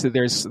obviously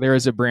there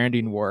is a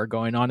branding war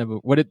going on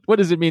about what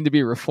does it mean to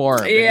be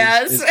reformed?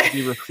 Yes. Is to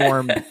be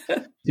reformed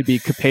to be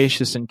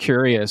capacious and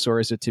curious, or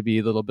is it to be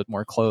a little bit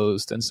more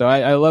closed? And so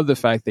I love the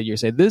fact that you're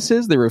saying this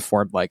is the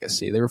Reformed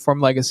legacy. The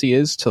Reformed legacy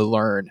is to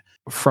learn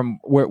from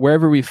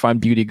wherever we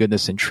find beauty,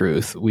 goodness, and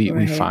truth,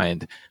 we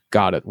find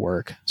God at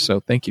work. So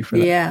thank you for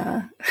that.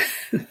 Yeah.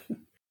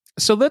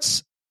 So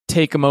let's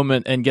take a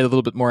moment and get a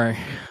little bit more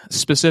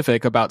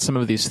specific about some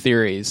of these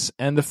theories.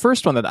 And the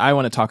first one that I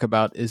want to talk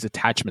about is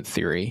attachment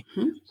theory.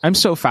 I'm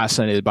so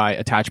fascinated by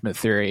attachment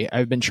theory.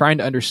 I've been trying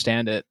to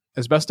understand it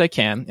as best I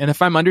can. And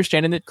if I'm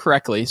understanding it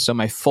correctly, so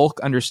my folk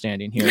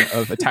understanding here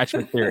of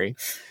attachment theory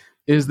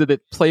is that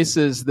it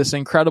places this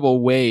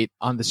incredible weight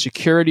on the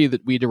security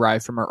that we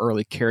derive from our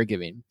early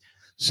caregiving.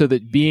 So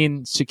that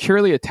being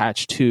securely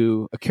attached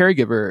to a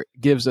caregiver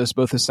gives us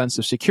both a sense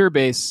of secure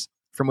base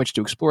from which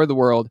to explore the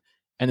world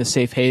and a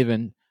safe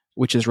haven,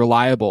 which is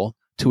reliable,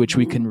 to which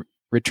we can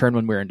return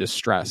when we're in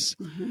distress.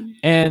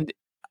 And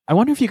I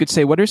wonder if you could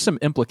say, what are some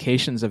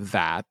implications of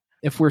that?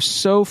 If we're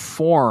so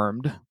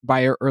formed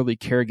by our early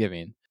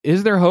caregiving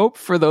is there hope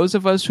for those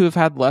of us who have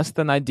had less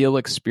than ideal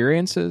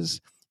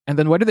experiences? And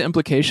then what are the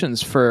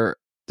implications for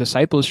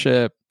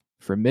discipleship,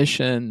 for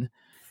mission,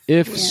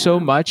 if so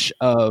much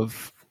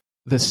of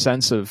the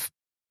sense of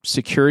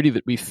security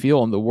that we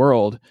feel in the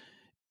world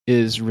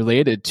is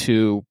related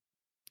to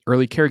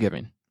early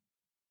caregiving?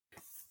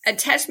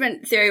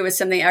 Attachment theory was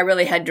something I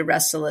really had to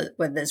wrestle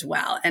with as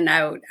well. And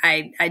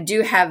I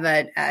do have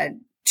a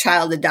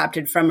child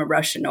adopted from a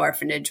Russian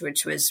orphanage,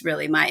 which was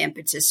really my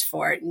impetus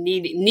for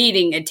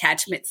needing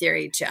attachment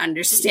theory to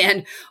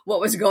understand what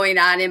was going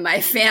on in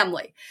my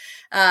family.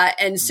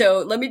 And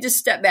so let me just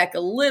step back a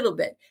little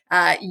bit.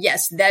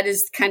 Yes, that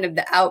is kind of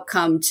the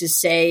outcome to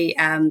say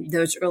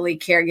those early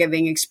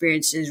caregiving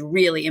experiences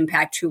really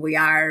impact who we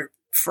are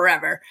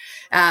forever.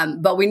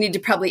 But we need to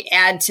probably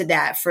add to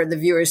that for the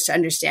viewers to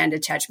understand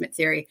attachment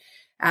theory.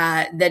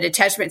 That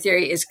attachment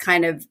theory is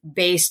kind of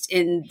based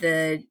in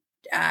the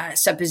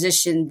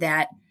supposition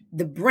that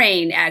the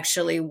brain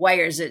actually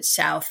wires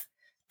itself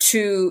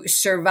to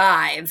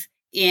survive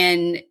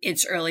in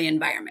its early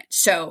environment.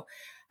 So,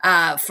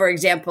 for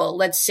example,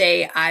 let's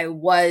say I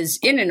was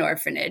in an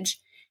orphanage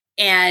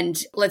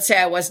and let's say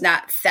I was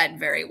not fed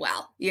very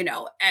well.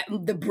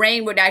 The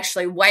brain would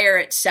actually wire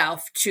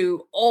itself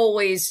to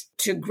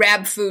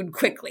grab food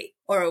quickly,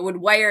 or it would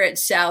wire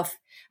itself.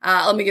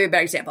 Let me give you a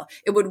better example.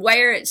 It would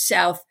wire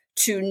itself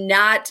to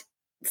not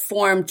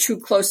form too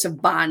close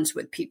of bonds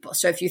with people.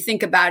 So if you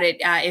think about it,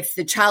 if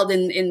the child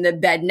in the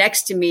bed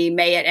next to me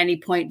may at any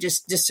point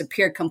just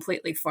disappear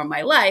completely from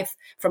my life,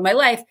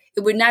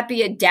 it would not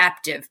be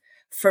adaptive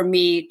for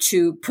me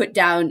to put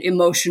down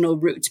emotional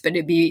roots, but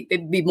it'd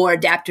be more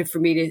adaptive for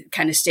me to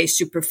kind of stay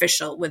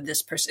superficial with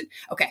this person.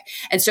 Okay.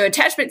 And so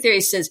attachment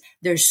theory says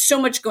there's so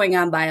much going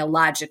on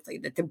biologically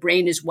that the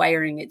brain is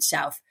wiring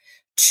itself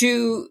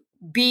to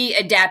be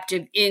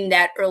adaptive in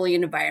that early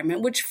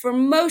environment, which for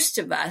most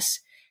of us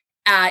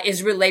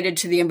is related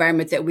to the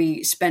environment that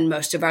we spend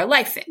most of our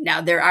life in.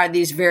 Now, there are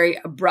these very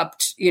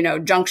abrupt,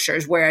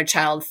 junctures where a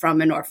child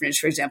from an orphanage,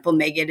 for example,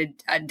 may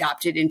get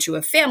adopted into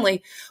a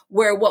family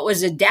where what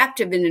was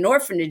adaptive in an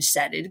orphanage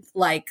setting,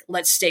 like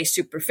let's stay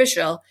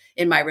superficial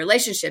in my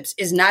relationships,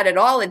 is not at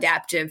all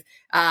adaptive,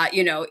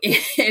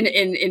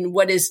 in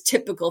what is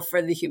typical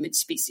for the human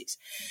species.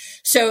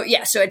 So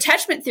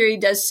attachment theory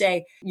does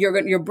say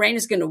your brain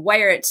is going to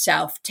wire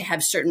itself to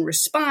have certain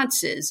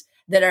responses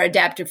that are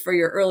adaptive for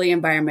your early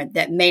environment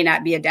that may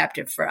not be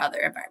adaptive for other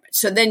environments.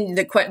 So then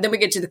we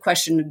get to the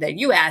question that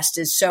you asked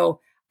is, so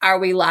are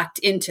we locked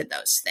into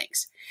those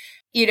things?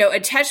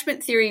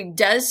 Attachment theory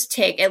does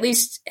take, at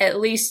least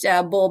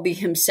Bowlby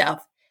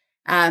himself,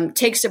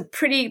 takes a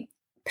pretty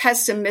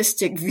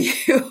pessimistic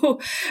view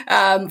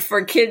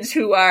for kids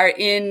who are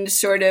in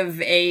sort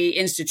of a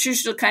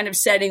institutional kind of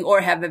setting or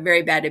have a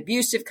very bad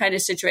abusive kind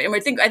of situation. And I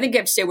think I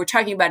have to say we're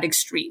talking about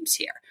extremes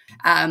here,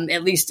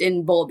 at least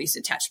in Bowlby's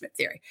attachment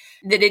theory,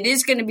 that it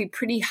is going to be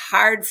pretty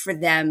hard for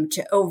them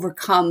to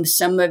overcome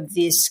some of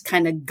this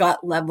kind of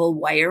gut level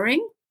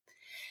wiring.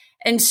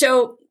 And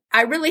so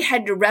I really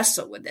had to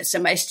wrestle with this.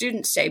 And my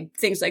students say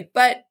things like,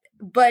 but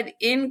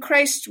in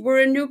Christ,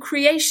 we're a new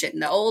creation.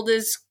 The old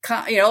is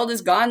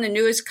gone, the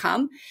new has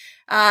come.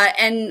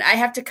 And I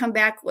have to come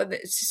back with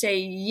it to say,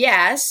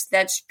 yes,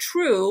 that's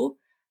true.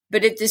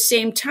 But at the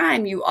same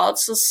time, you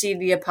also see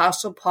the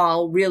Apostle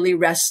Paul really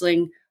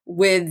wrestling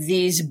with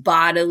these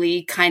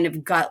bodily kind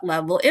of gut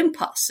level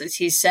impulses.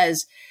 He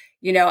says,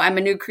 I'm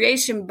a new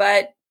creation,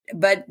 but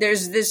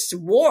there's this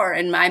war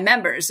in my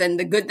members, and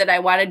the good that I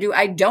want to do,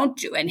 I don't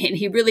do. And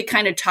he really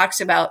kind of talks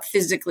about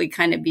physically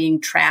kind of being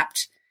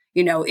trapped,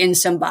 in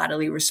some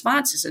bodily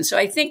responses. And so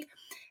I think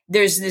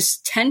there's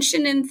this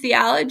tension in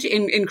theology,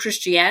 in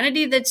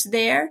Christianity that's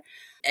there.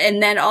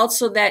 And then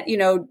also that,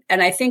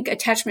 and I think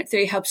attachment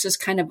theory helps us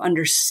kind of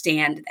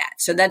understand that.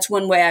 So that's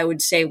one way I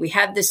would say we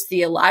have this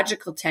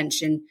theological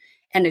tension,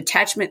 and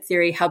attachment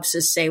theory helps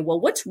us say, well,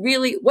 what's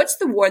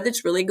the war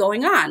that's really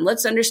going on?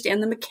 Let's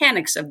understand the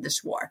mechanics of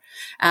this war.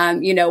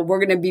 We're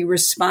going to be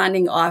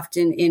responding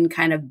often in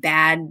kind of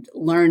bad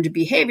learned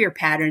behavior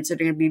patterns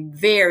that are going to be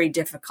very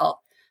difficult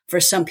for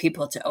some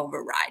people to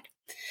override.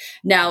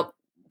 Now,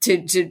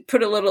 to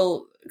put a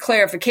little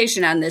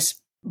clarification on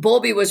this,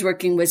 Bowlby was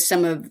working with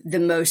some of the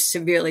most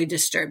severely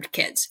disturbed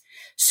kids.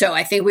 So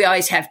I think we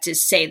always have to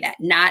say that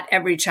not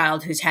every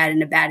child who's had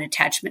in a bad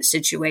attachment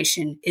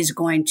situation is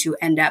going to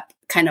end up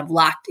kind of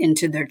locked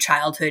into their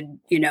childhood,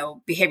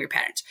 behavior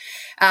patterns.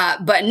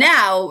 But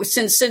now,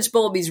 since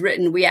Bowlby's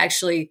written, we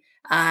actually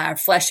are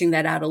fleshing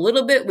that out a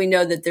little bit. We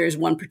know that there's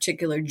one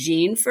particular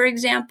gene, for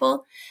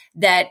example,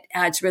 that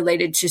it's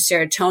related to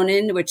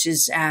serotonin, which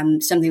is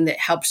something that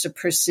helps a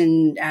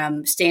person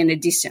stay in a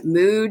decent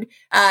mood.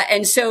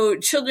 And so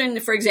children,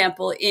 for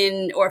example,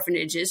 in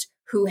orphanages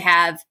who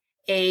have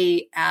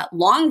a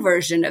long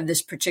version of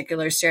this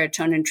particular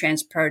serotonin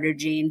transporter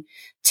gene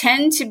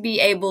tend to be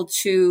able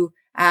to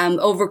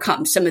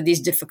overcome some of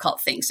these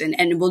difficult things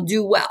and will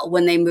do well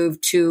when they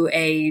move to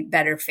a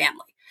better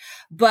family.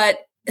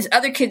 But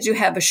other kids who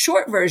have a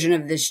short version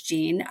of this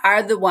gene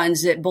are the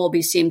ones that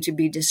Bowlby seemed to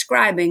be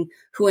describing,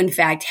 who in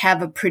fact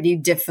have a pretty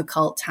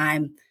difficult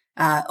time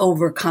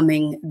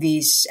overcoming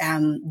these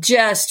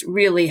just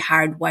really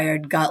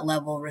hardwired gut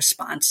level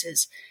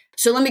responses.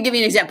 So let me give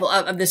you an example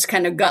of this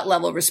kind of gut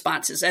level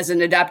responses. As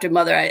an adoptive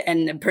mother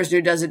and a person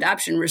who does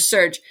adoption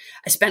research,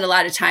 I spend a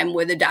lot of time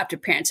with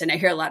adoptive parents and I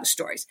hear a lot of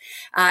stories.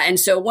 And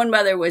so one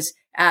mother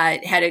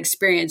had an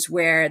experience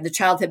where the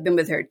child had been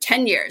with her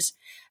 10 years.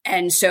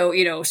 And so,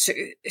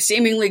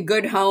 seemingly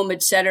good home,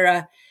 et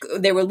cetera.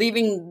 They were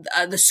leaving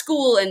the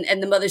school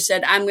and the mother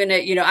said, I'm going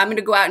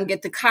to go out and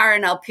get the car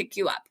and I'll pick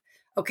you up.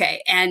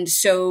 Okay. And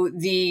so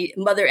the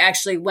mother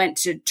actually went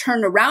to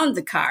turn around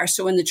the car.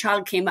 So when the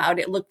child came out,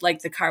 it looked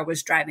like the car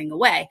was driving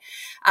away.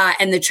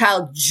 And the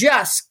child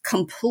just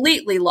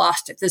completely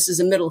lost it. This is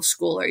a middle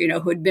schooler,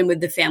 who had been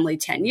with the family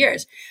 10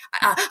 years.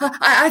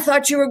 I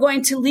thought you were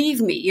going to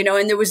leave me,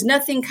 and there was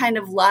nothing kind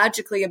of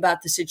logically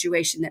about the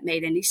situation that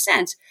made any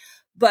sense.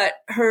 But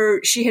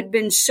she had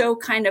been so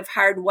kind of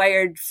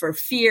hardwired for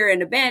fear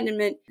and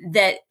abandonment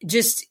that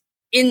just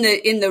in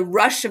the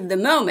rush of the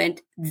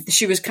moment,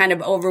 she was kind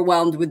of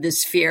overwhelmed with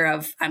this fear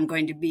of, I'm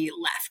going to be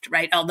left,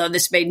 right? Although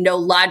this made no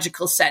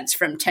logical sense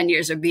from 10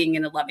 years of being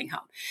in a loving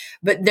home.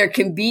 But there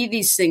can be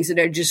these things that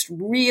are just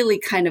really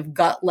kind of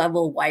gut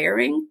level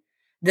wiring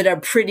that are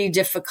pretty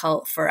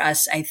difficult for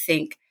us, I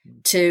think,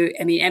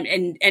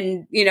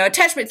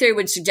 attachment theory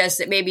would suggest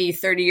that maybe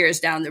 30 years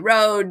down the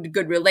road,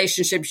 good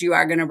relationships, you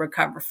are going to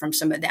recover from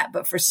some of that.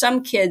 But for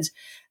some kids,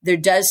 there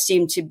does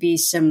seem to be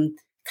some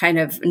kind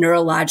of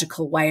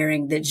neurological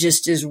wiring that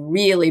just is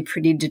really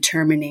pretty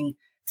determining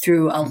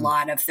through a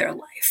lot of their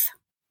life.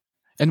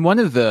 And one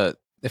of the,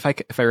 if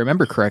I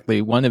remember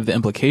correctly, one of the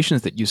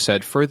implications that you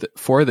said for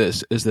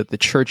this is that the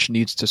church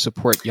needs to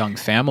support young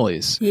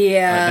families.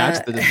 Yeah.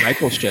 That's the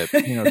discipleship,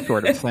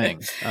 sort of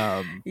thing.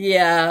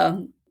 Yeah.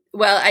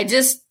 Well, I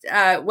just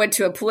went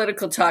to a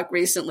political talk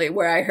recently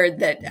where I heard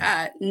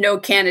that no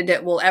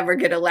candidate will ever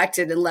get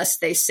elected unless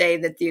they say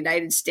that the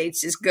United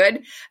States is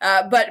good.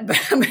 But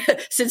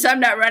since I'm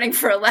not running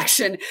for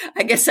election,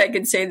 I guess I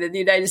can say that the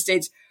United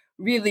States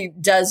really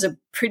does a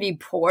pretty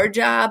poor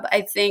job,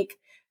 I think,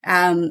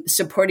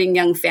 supporting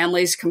young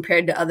families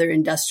compared to other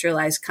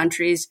industrialized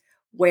countries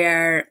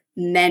where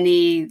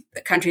many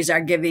countries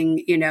are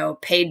giving,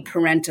 paid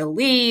parental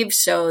leave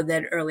so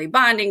that early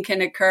bonding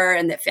can occur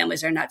and that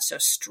families are not so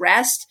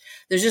stressed.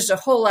 There's just a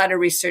whole lot of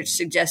research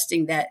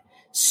suggesting that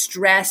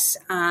stress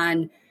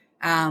on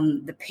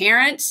the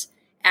parents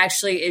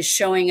actually is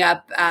showing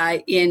up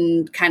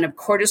in kind of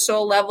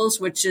cortisol levels,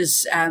 which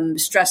is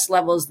stress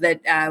levels that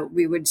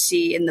we would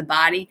see in the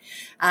body.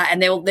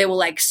 And they will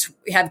like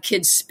have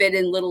kids spit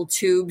in little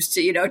tubes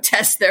to,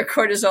 test their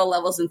cortisol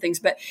levels and things.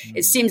 But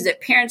it seems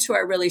that parents who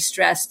are really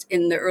stressed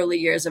in the early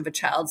years of a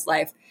child's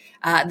life,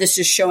 this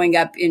is showing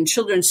up in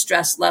children's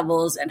stress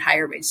levels and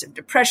higher rates of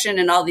depression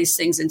and all these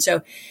things. And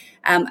so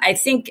I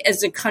think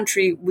as a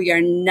country, we are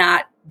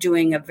not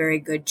doing a very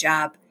good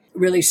job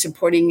really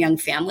supporting young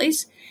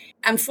families.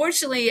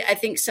 Unfortunately, I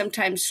think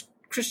sometimes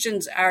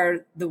Christians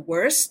are the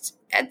worst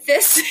at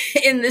this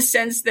in the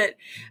sense that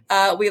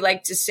we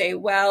like to say,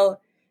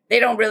 well, they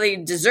don't really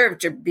deserve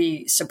to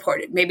be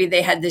supported. Maybe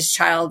they had this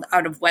child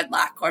out of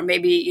wedlock, or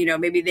maybe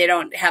they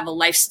don't have a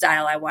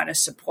lifestyle I want to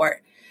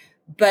support.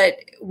 But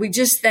we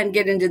just then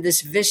get into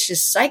this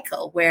vicious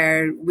cycle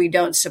where we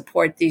don't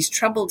support these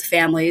troubled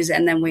families.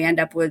 And then we end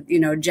up with,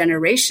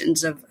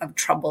 generations of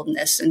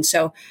troubledness. And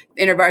so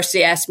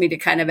InterVarsity asked me to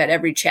kind of at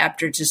every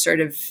chapter to sort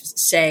of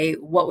say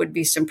what would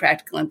be some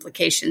practical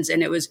implications.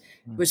 And it was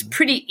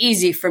pretty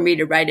easy for me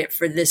to write it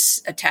for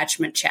this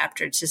attachment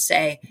chapter to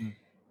say,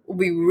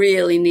 we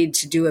really need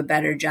to do a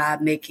better job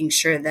making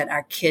sure that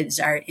our kids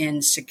are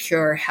in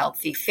secure,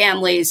 healthy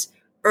families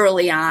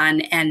early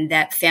on, and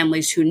that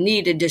families who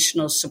need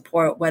additional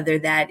support, whether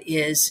that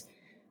is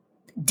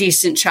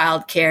decent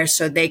childcare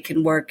so they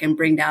can work and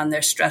bring down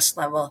their stress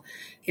level,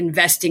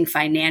 investing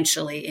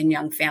financially in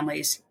young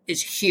families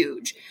is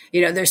huge.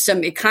 There's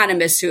some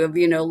economists who have,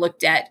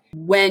 looked at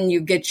when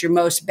you get your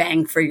most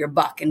bang for your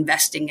buck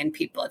investing in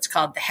people. It's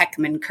called the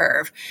Heckman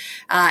curve.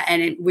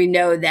 We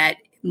know that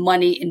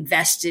money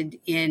invested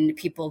in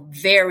people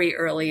very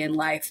early in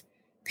life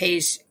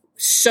pays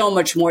so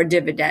much more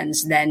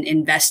dividends than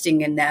investing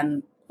in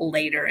them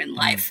later in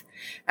life.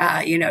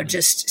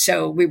 Just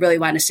so we really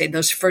want to say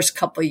those first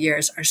couple of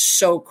years are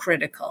so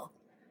critical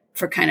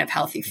for kind of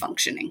healthy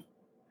functioning.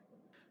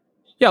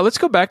 Yeah, let's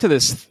go back to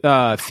this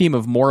theme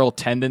of moral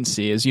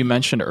tendency. As you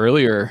mentioned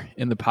earlier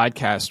in the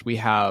podcast, we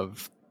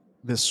have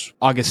this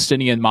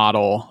Augustinian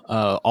model,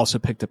 also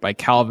picked up by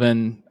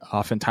Calvin.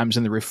 Oftentimes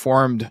in the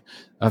Reformed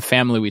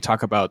family, we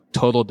talk about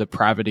total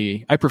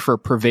depravity. I prefer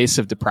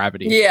pervasive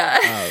depravity.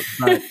 Yeah.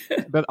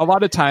 But a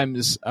lot of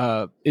times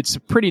it's a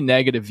pretty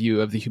negative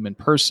view of the human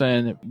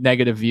person,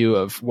 negative view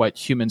of what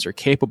humans are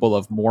capable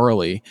of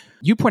morally.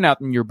 You point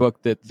out in your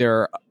book that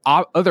there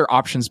are other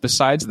options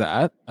besides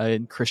that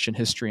in Christian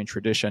history and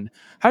tradition.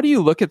 How do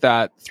you look at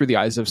that through the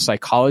eyes of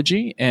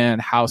psychology, and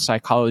how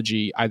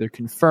psychology either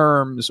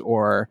confirms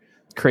or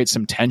creates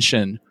some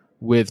tension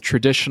with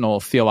traditional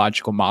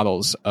theological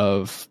models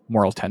of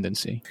moral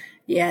tendency?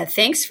 Yeah,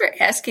 thanks for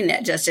asking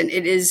that, Justin.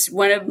 It is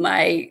one of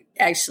my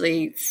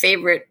actually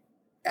favorite,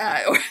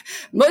 or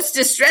most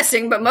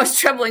distressing, but most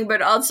troubling,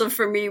 but also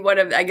for me, one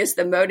of, I guess,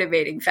 the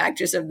motivating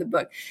factors of the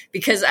book,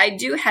 because I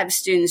do have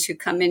students who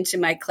come into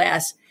my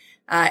class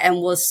and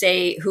will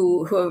say,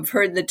 who have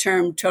heard the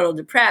term total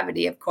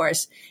depravity, of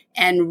course,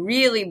 and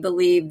really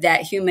believe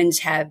that humans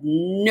have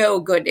no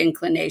good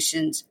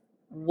inclinations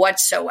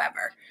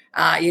whatsoever.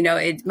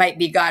 It might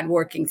be God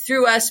working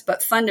through us,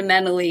 but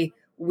fundamentally,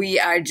 we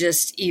are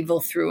just evil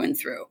through and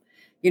through,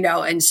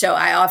 and so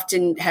I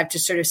often have to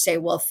sort of say,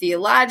 well,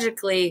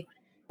 theologically,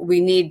 we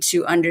need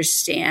to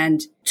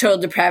understand total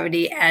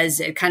depravity as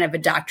a kind of a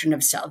doctrine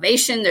of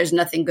salvation. There's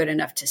nothing good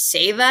enough to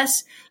save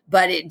us,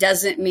 but it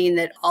doesn't mean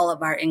that all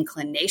of our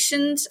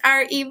inclinations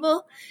are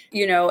evil,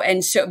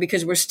 and so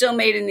because we're still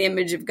made in the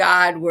image of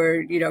God,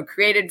 we're,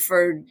 created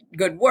for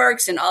good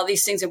works and all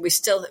these things, and we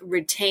still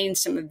retain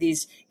some of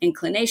these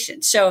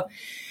inclinations. So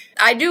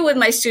I do with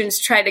my students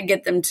try to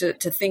get them to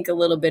think a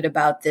little bit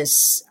about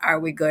this. Are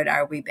we good?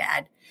 Are we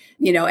bad?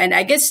 And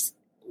I guess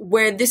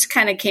where this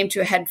kind of came to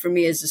a head for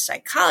me as a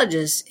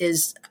psychologist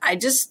is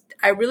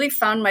I really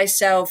found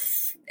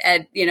myself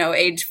at,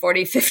 age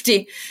 40,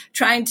 50,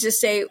 trying to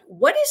say,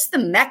 what is the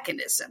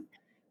mechanism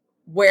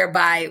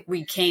whereby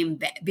we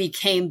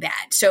became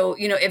bad? So,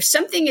 if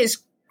something is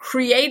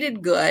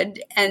created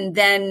good, and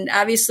then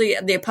obviously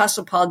the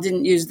Apostle Paul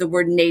didn't use the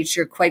word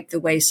nature quite the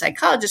way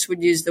psychologists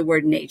would use the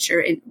word nature.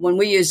 And when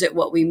we use it,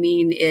 what we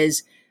mean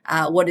is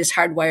what is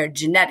hardwired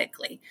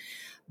genetically.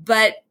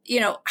 But,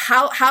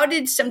 how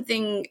did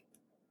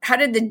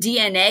the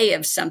DNA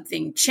of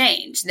something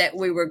change, that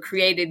we were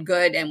created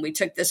good and we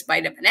took this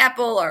bite of an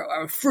apple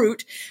or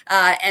fruit,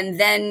 and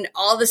then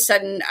all of a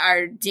sudden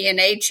our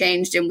DNA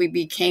changed and we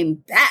became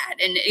bad?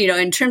 And,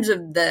 in terms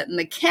of the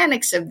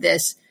mechanics of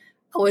this,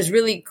 I was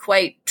really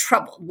quite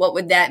troubled. What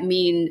would that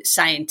mean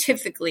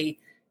scientifically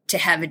to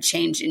have a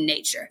change in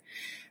nature?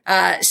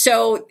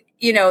 So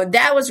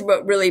that was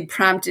what really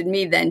prompted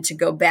me then to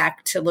go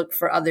back to look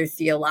for other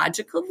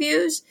theological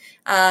views,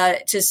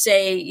 to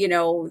say,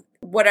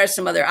 what are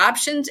some other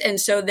options? And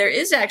so there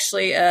is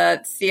actually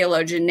a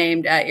theologian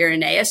named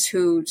Irenaeus,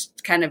 who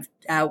kind of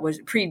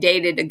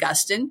predated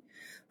Augustine,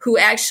 who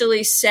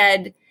actually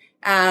said,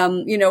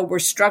 we're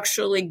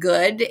structurally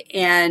good,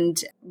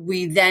 and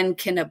we then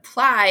can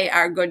apply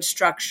our good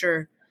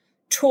structure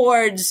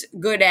towards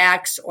good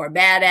acts or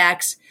bad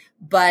acts.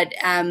 But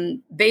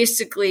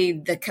basically,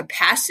 the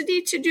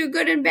capacity to do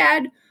good and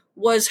bad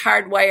was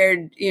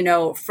hardwired,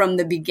 from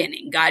the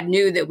beginning. God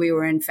knew that we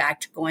were, in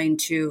fact, going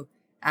to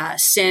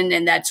sin,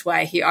 and that's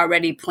why he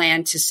already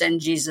planned to send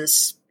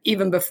Jesus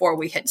even before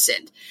we had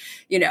sinned,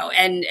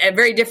 and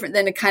very different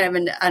than a kind of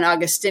an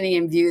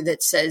Augustinian view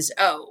that says,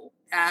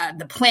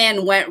 the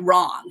plan went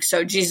wrong,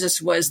 so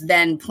Jesus was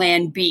then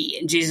plan B,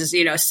 and Jesus,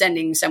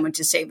 sending someone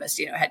to save us,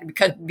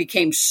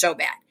 became so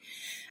bad.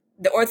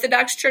 The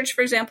Orthodox Church,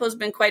 for example, has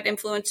been quite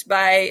influenced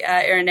by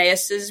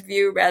Irenaeus's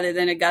view rather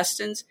than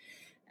Augustine's.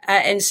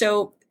 And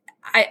so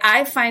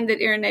I find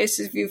that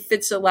Irenaeus's view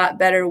fits a lot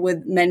better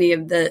with many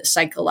of the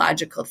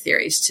psychological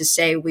theories, to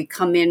say we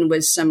come in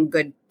with some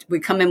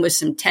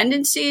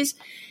tendencies,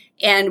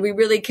 and we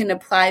really can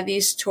apply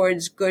these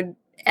towards good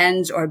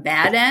ends or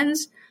bad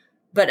ends.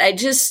 But I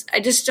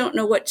just don't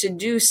know what to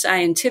do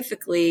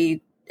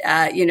scientifically,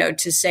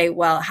 to say,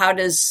 well, how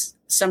does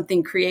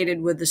something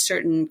created with a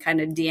certain kind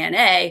of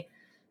DNA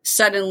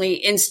suddenly,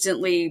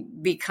 instantly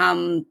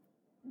become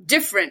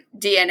different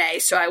DNA?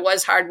 So I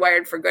was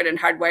hardwired for good and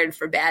hardwired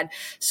for bad.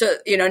 So,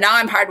 now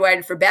I'm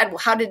hardwired for bad. Well,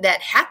 how did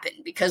that happen?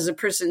 Because a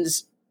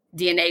person's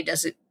DNA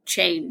doesn't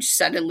change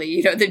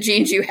suddenly. The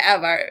genes you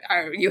have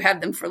you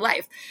have them for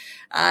life.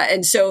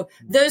 And so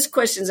those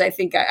questions, I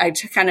think I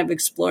kind of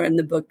explore in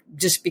the book,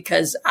 just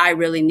because I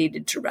really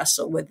needed to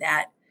wrestle with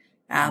that.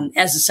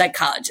 As a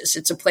psychologist,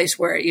 it's a place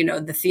where,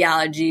 the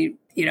theology,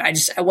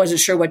 I wasn't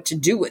sure what to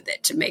do with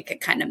it to make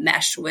it kind of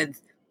mesh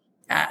with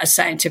a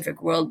scientific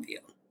worldview.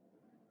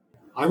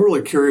 I'm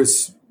really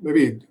curious,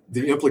 maybe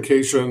the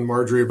implication,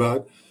 Marjorie,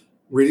 about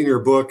reading your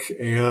book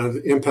and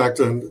impact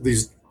on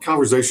these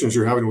conversations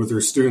you're having with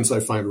your students. I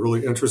find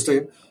really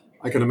interesting.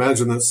 I can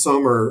imagine that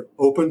some are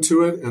open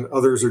to it and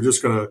others are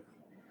just going to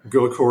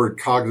go toward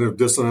cognitive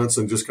dissonance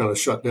and just kind of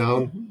shut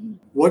down. Mm-hmm.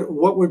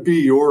 What would be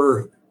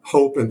your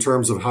hope in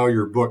terms of how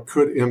your book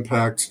could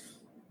impact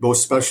both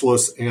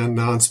specialists and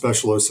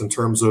non-specialists in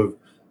terms of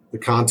the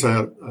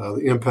content,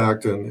 the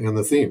impact, and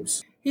the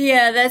themes?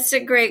 Yeah, that's a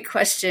great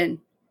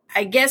question.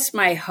 I guess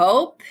my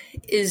hope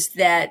is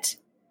that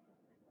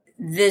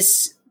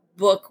this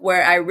book,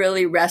 where I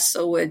really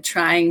wrestle with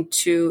trying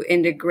to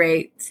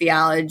integrate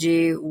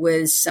theology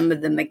with some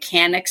of the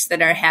mechanics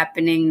that are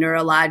happening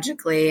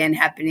neurologically and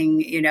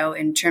happening,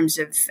 in terms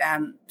of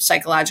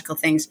psychological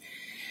things,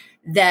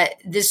 that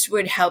this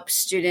would help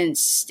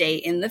students stay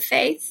in the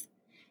faith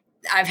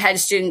I've had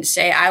students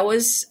say I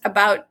was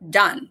about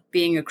done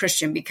being a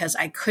Christian because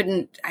I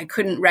couldn't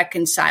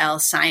reconcile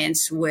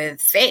science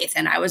with faith,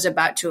 and I was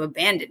about to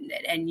abandon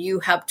it. And you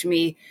helped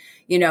me,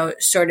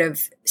 sort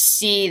of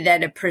see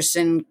that a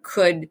person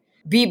could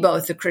be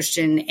both a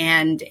Christian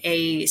and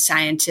a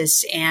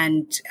scientist,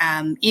 and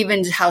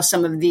even how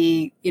some of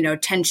the,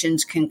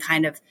 tensions can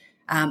kind of,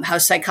 how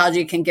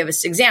psychology can give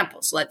us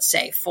examples, let's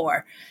say,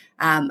 for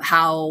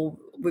how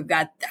we've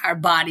got our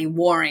body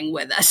warring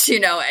with us,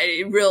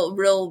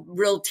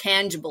 real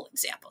tangible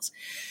examples.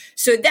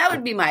 So that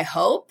would be my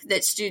hope,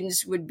 that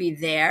students would be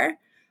there.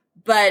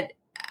 But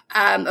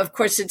of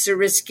course, it's a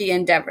risky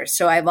endeavor.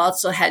 So I've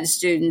also had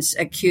students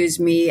accuse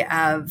me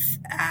of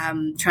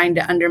trying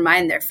to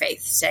undermine their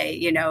faith, say,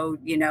 you're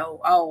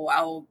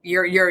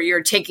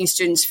taking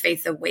students'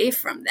 faith away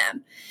from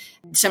them.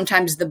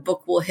 Sometimes the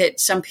book will hit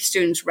some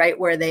students right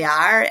where they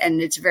are,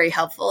 and it's very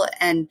helpful.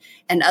 And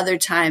other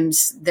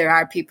times there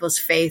are people's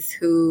faith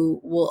who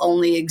will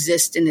only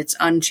exist in its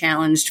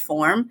unchallenged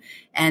form.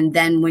 And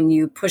then when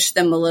you push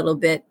them a little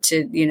bit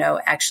to,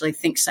 actually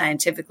think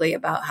scientifically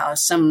about how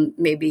some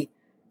maybe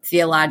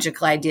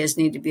theological ideas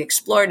need to be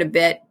explored a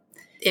bit,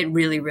 it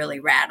really, really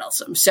rattles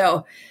them.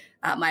 So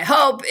my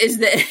hope is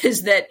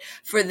that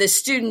for the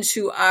students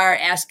who are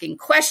asking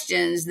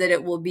questions, that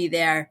it will be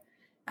there,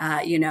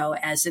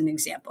 as an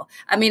example.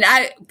 I mean,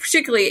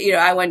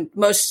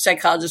 most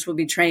psychologists will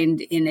be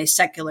trained in a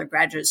secular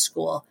graduate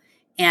school.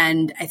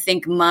 And I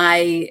think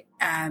my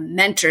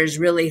mentors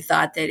really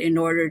thought that in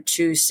order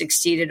to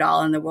succeed at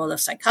all in the world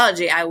of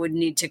psychology, I would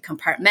need to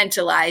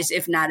compartmentalize,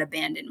 if not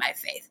abandon my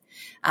faith.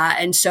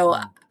 And so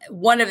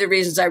one of the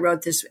reasons I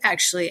wrote this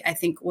actually, I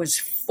think, was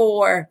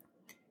for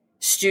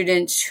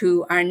students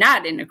who are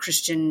not in a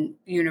Christian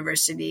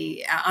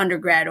university,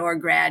 undergrad or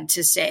grad,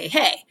 to say,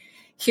 hey,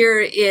 here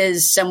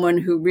is someone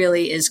who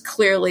really is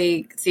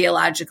clearly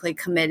theologically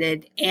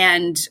committed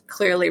and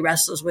clearly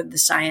wrestles with the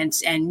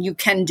science, and you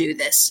can do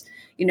this.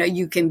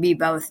 You can be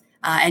both,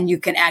 and you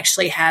can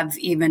actually have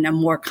even a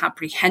more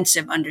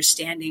comprehensive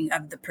understanding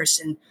of the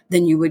person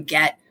than you would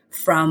get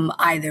from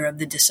either of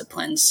the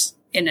disciplines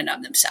in and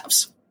of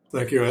themselves.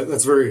 Thank you.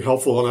 That's very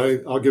helpful.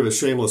 And I'll give a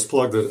shameless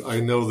plug that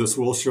I know this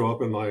will show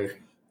up in my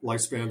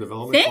lifespan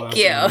development class in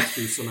the next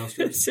few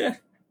semesters.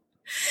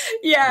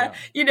 Yeah.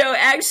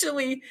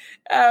 Actually,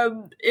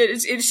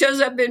 it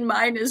shows up in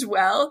mine as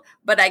well,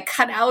 but I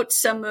cut out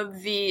some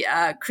of the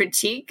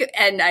critique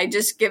and I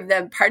just give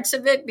them parts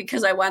of it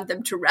because I want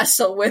them to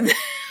wrestle with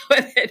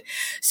it.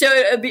 So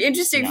it'd be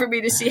interesting for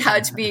me to see how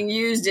it's being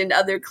used in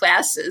other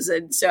classes.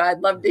 And so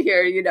I'd love to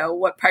hear,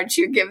 what parts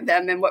you give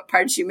them and what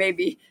parts you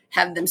maybe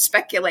have them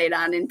speculate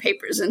on in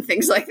papers and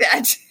things like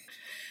that.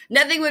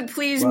 Nothing would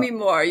please me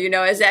more.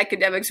 As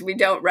academics, we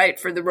don't write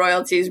for the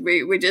royalties.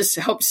 We just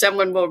hope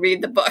someone will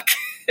read the book.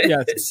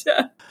 Yes.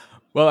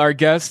 Well, our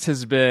guest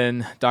has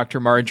been Dr.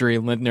 Marjorie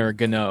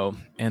Lindner-Gonod,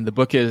 and the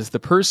book is The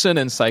Person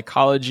in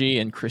Psychology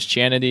and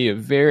Christianity, a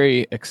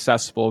very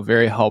accessible,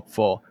 very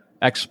helpful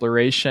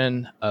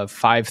exploration of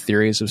 5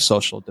 theories of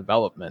social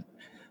development.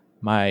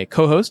 My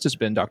co-host has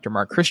been Dr.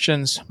 Mark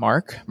Christians.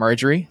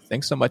 Marjorie,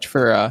 thanks so much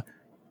for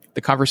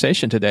the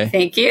conversation today.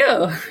 Thank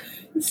you.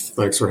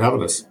 Thanks for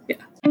having us. Yeah.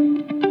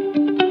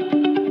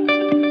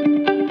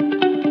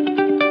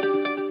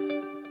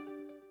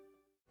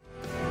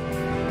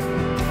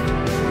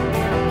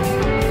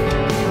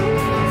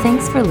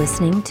 Thanks for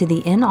listening to the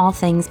In All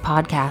Things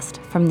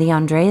podcast from the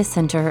Andreas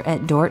Center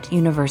at Dordt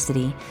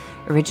University.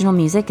 Original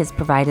music is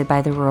provided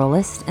by The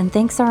Ruralist, and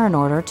thanks are in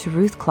order to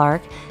Ruth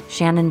Clark,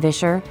 Shannon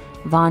Vischer,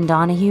 Vaughn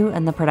Donahue,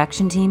 and the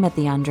production team at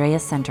the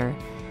Andreas Center.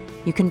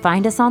 You can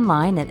find us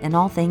online at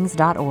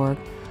inallthings.org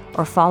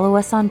or follow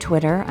us on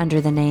Twitter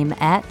under the name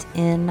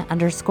 @in_all_things.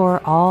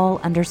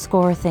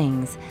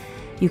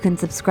 You can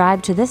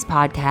subscribe to this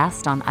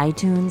podcast on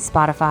iTunes,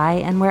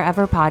 Spotify, and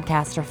wherever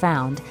podcasts are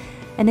found.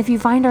 And if you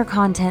find our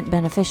content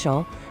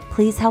beneficial,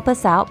 please help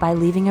us out by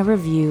leaving a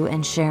review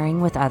and sharing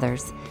with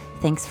others.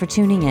 Thanks for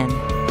tuning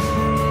in.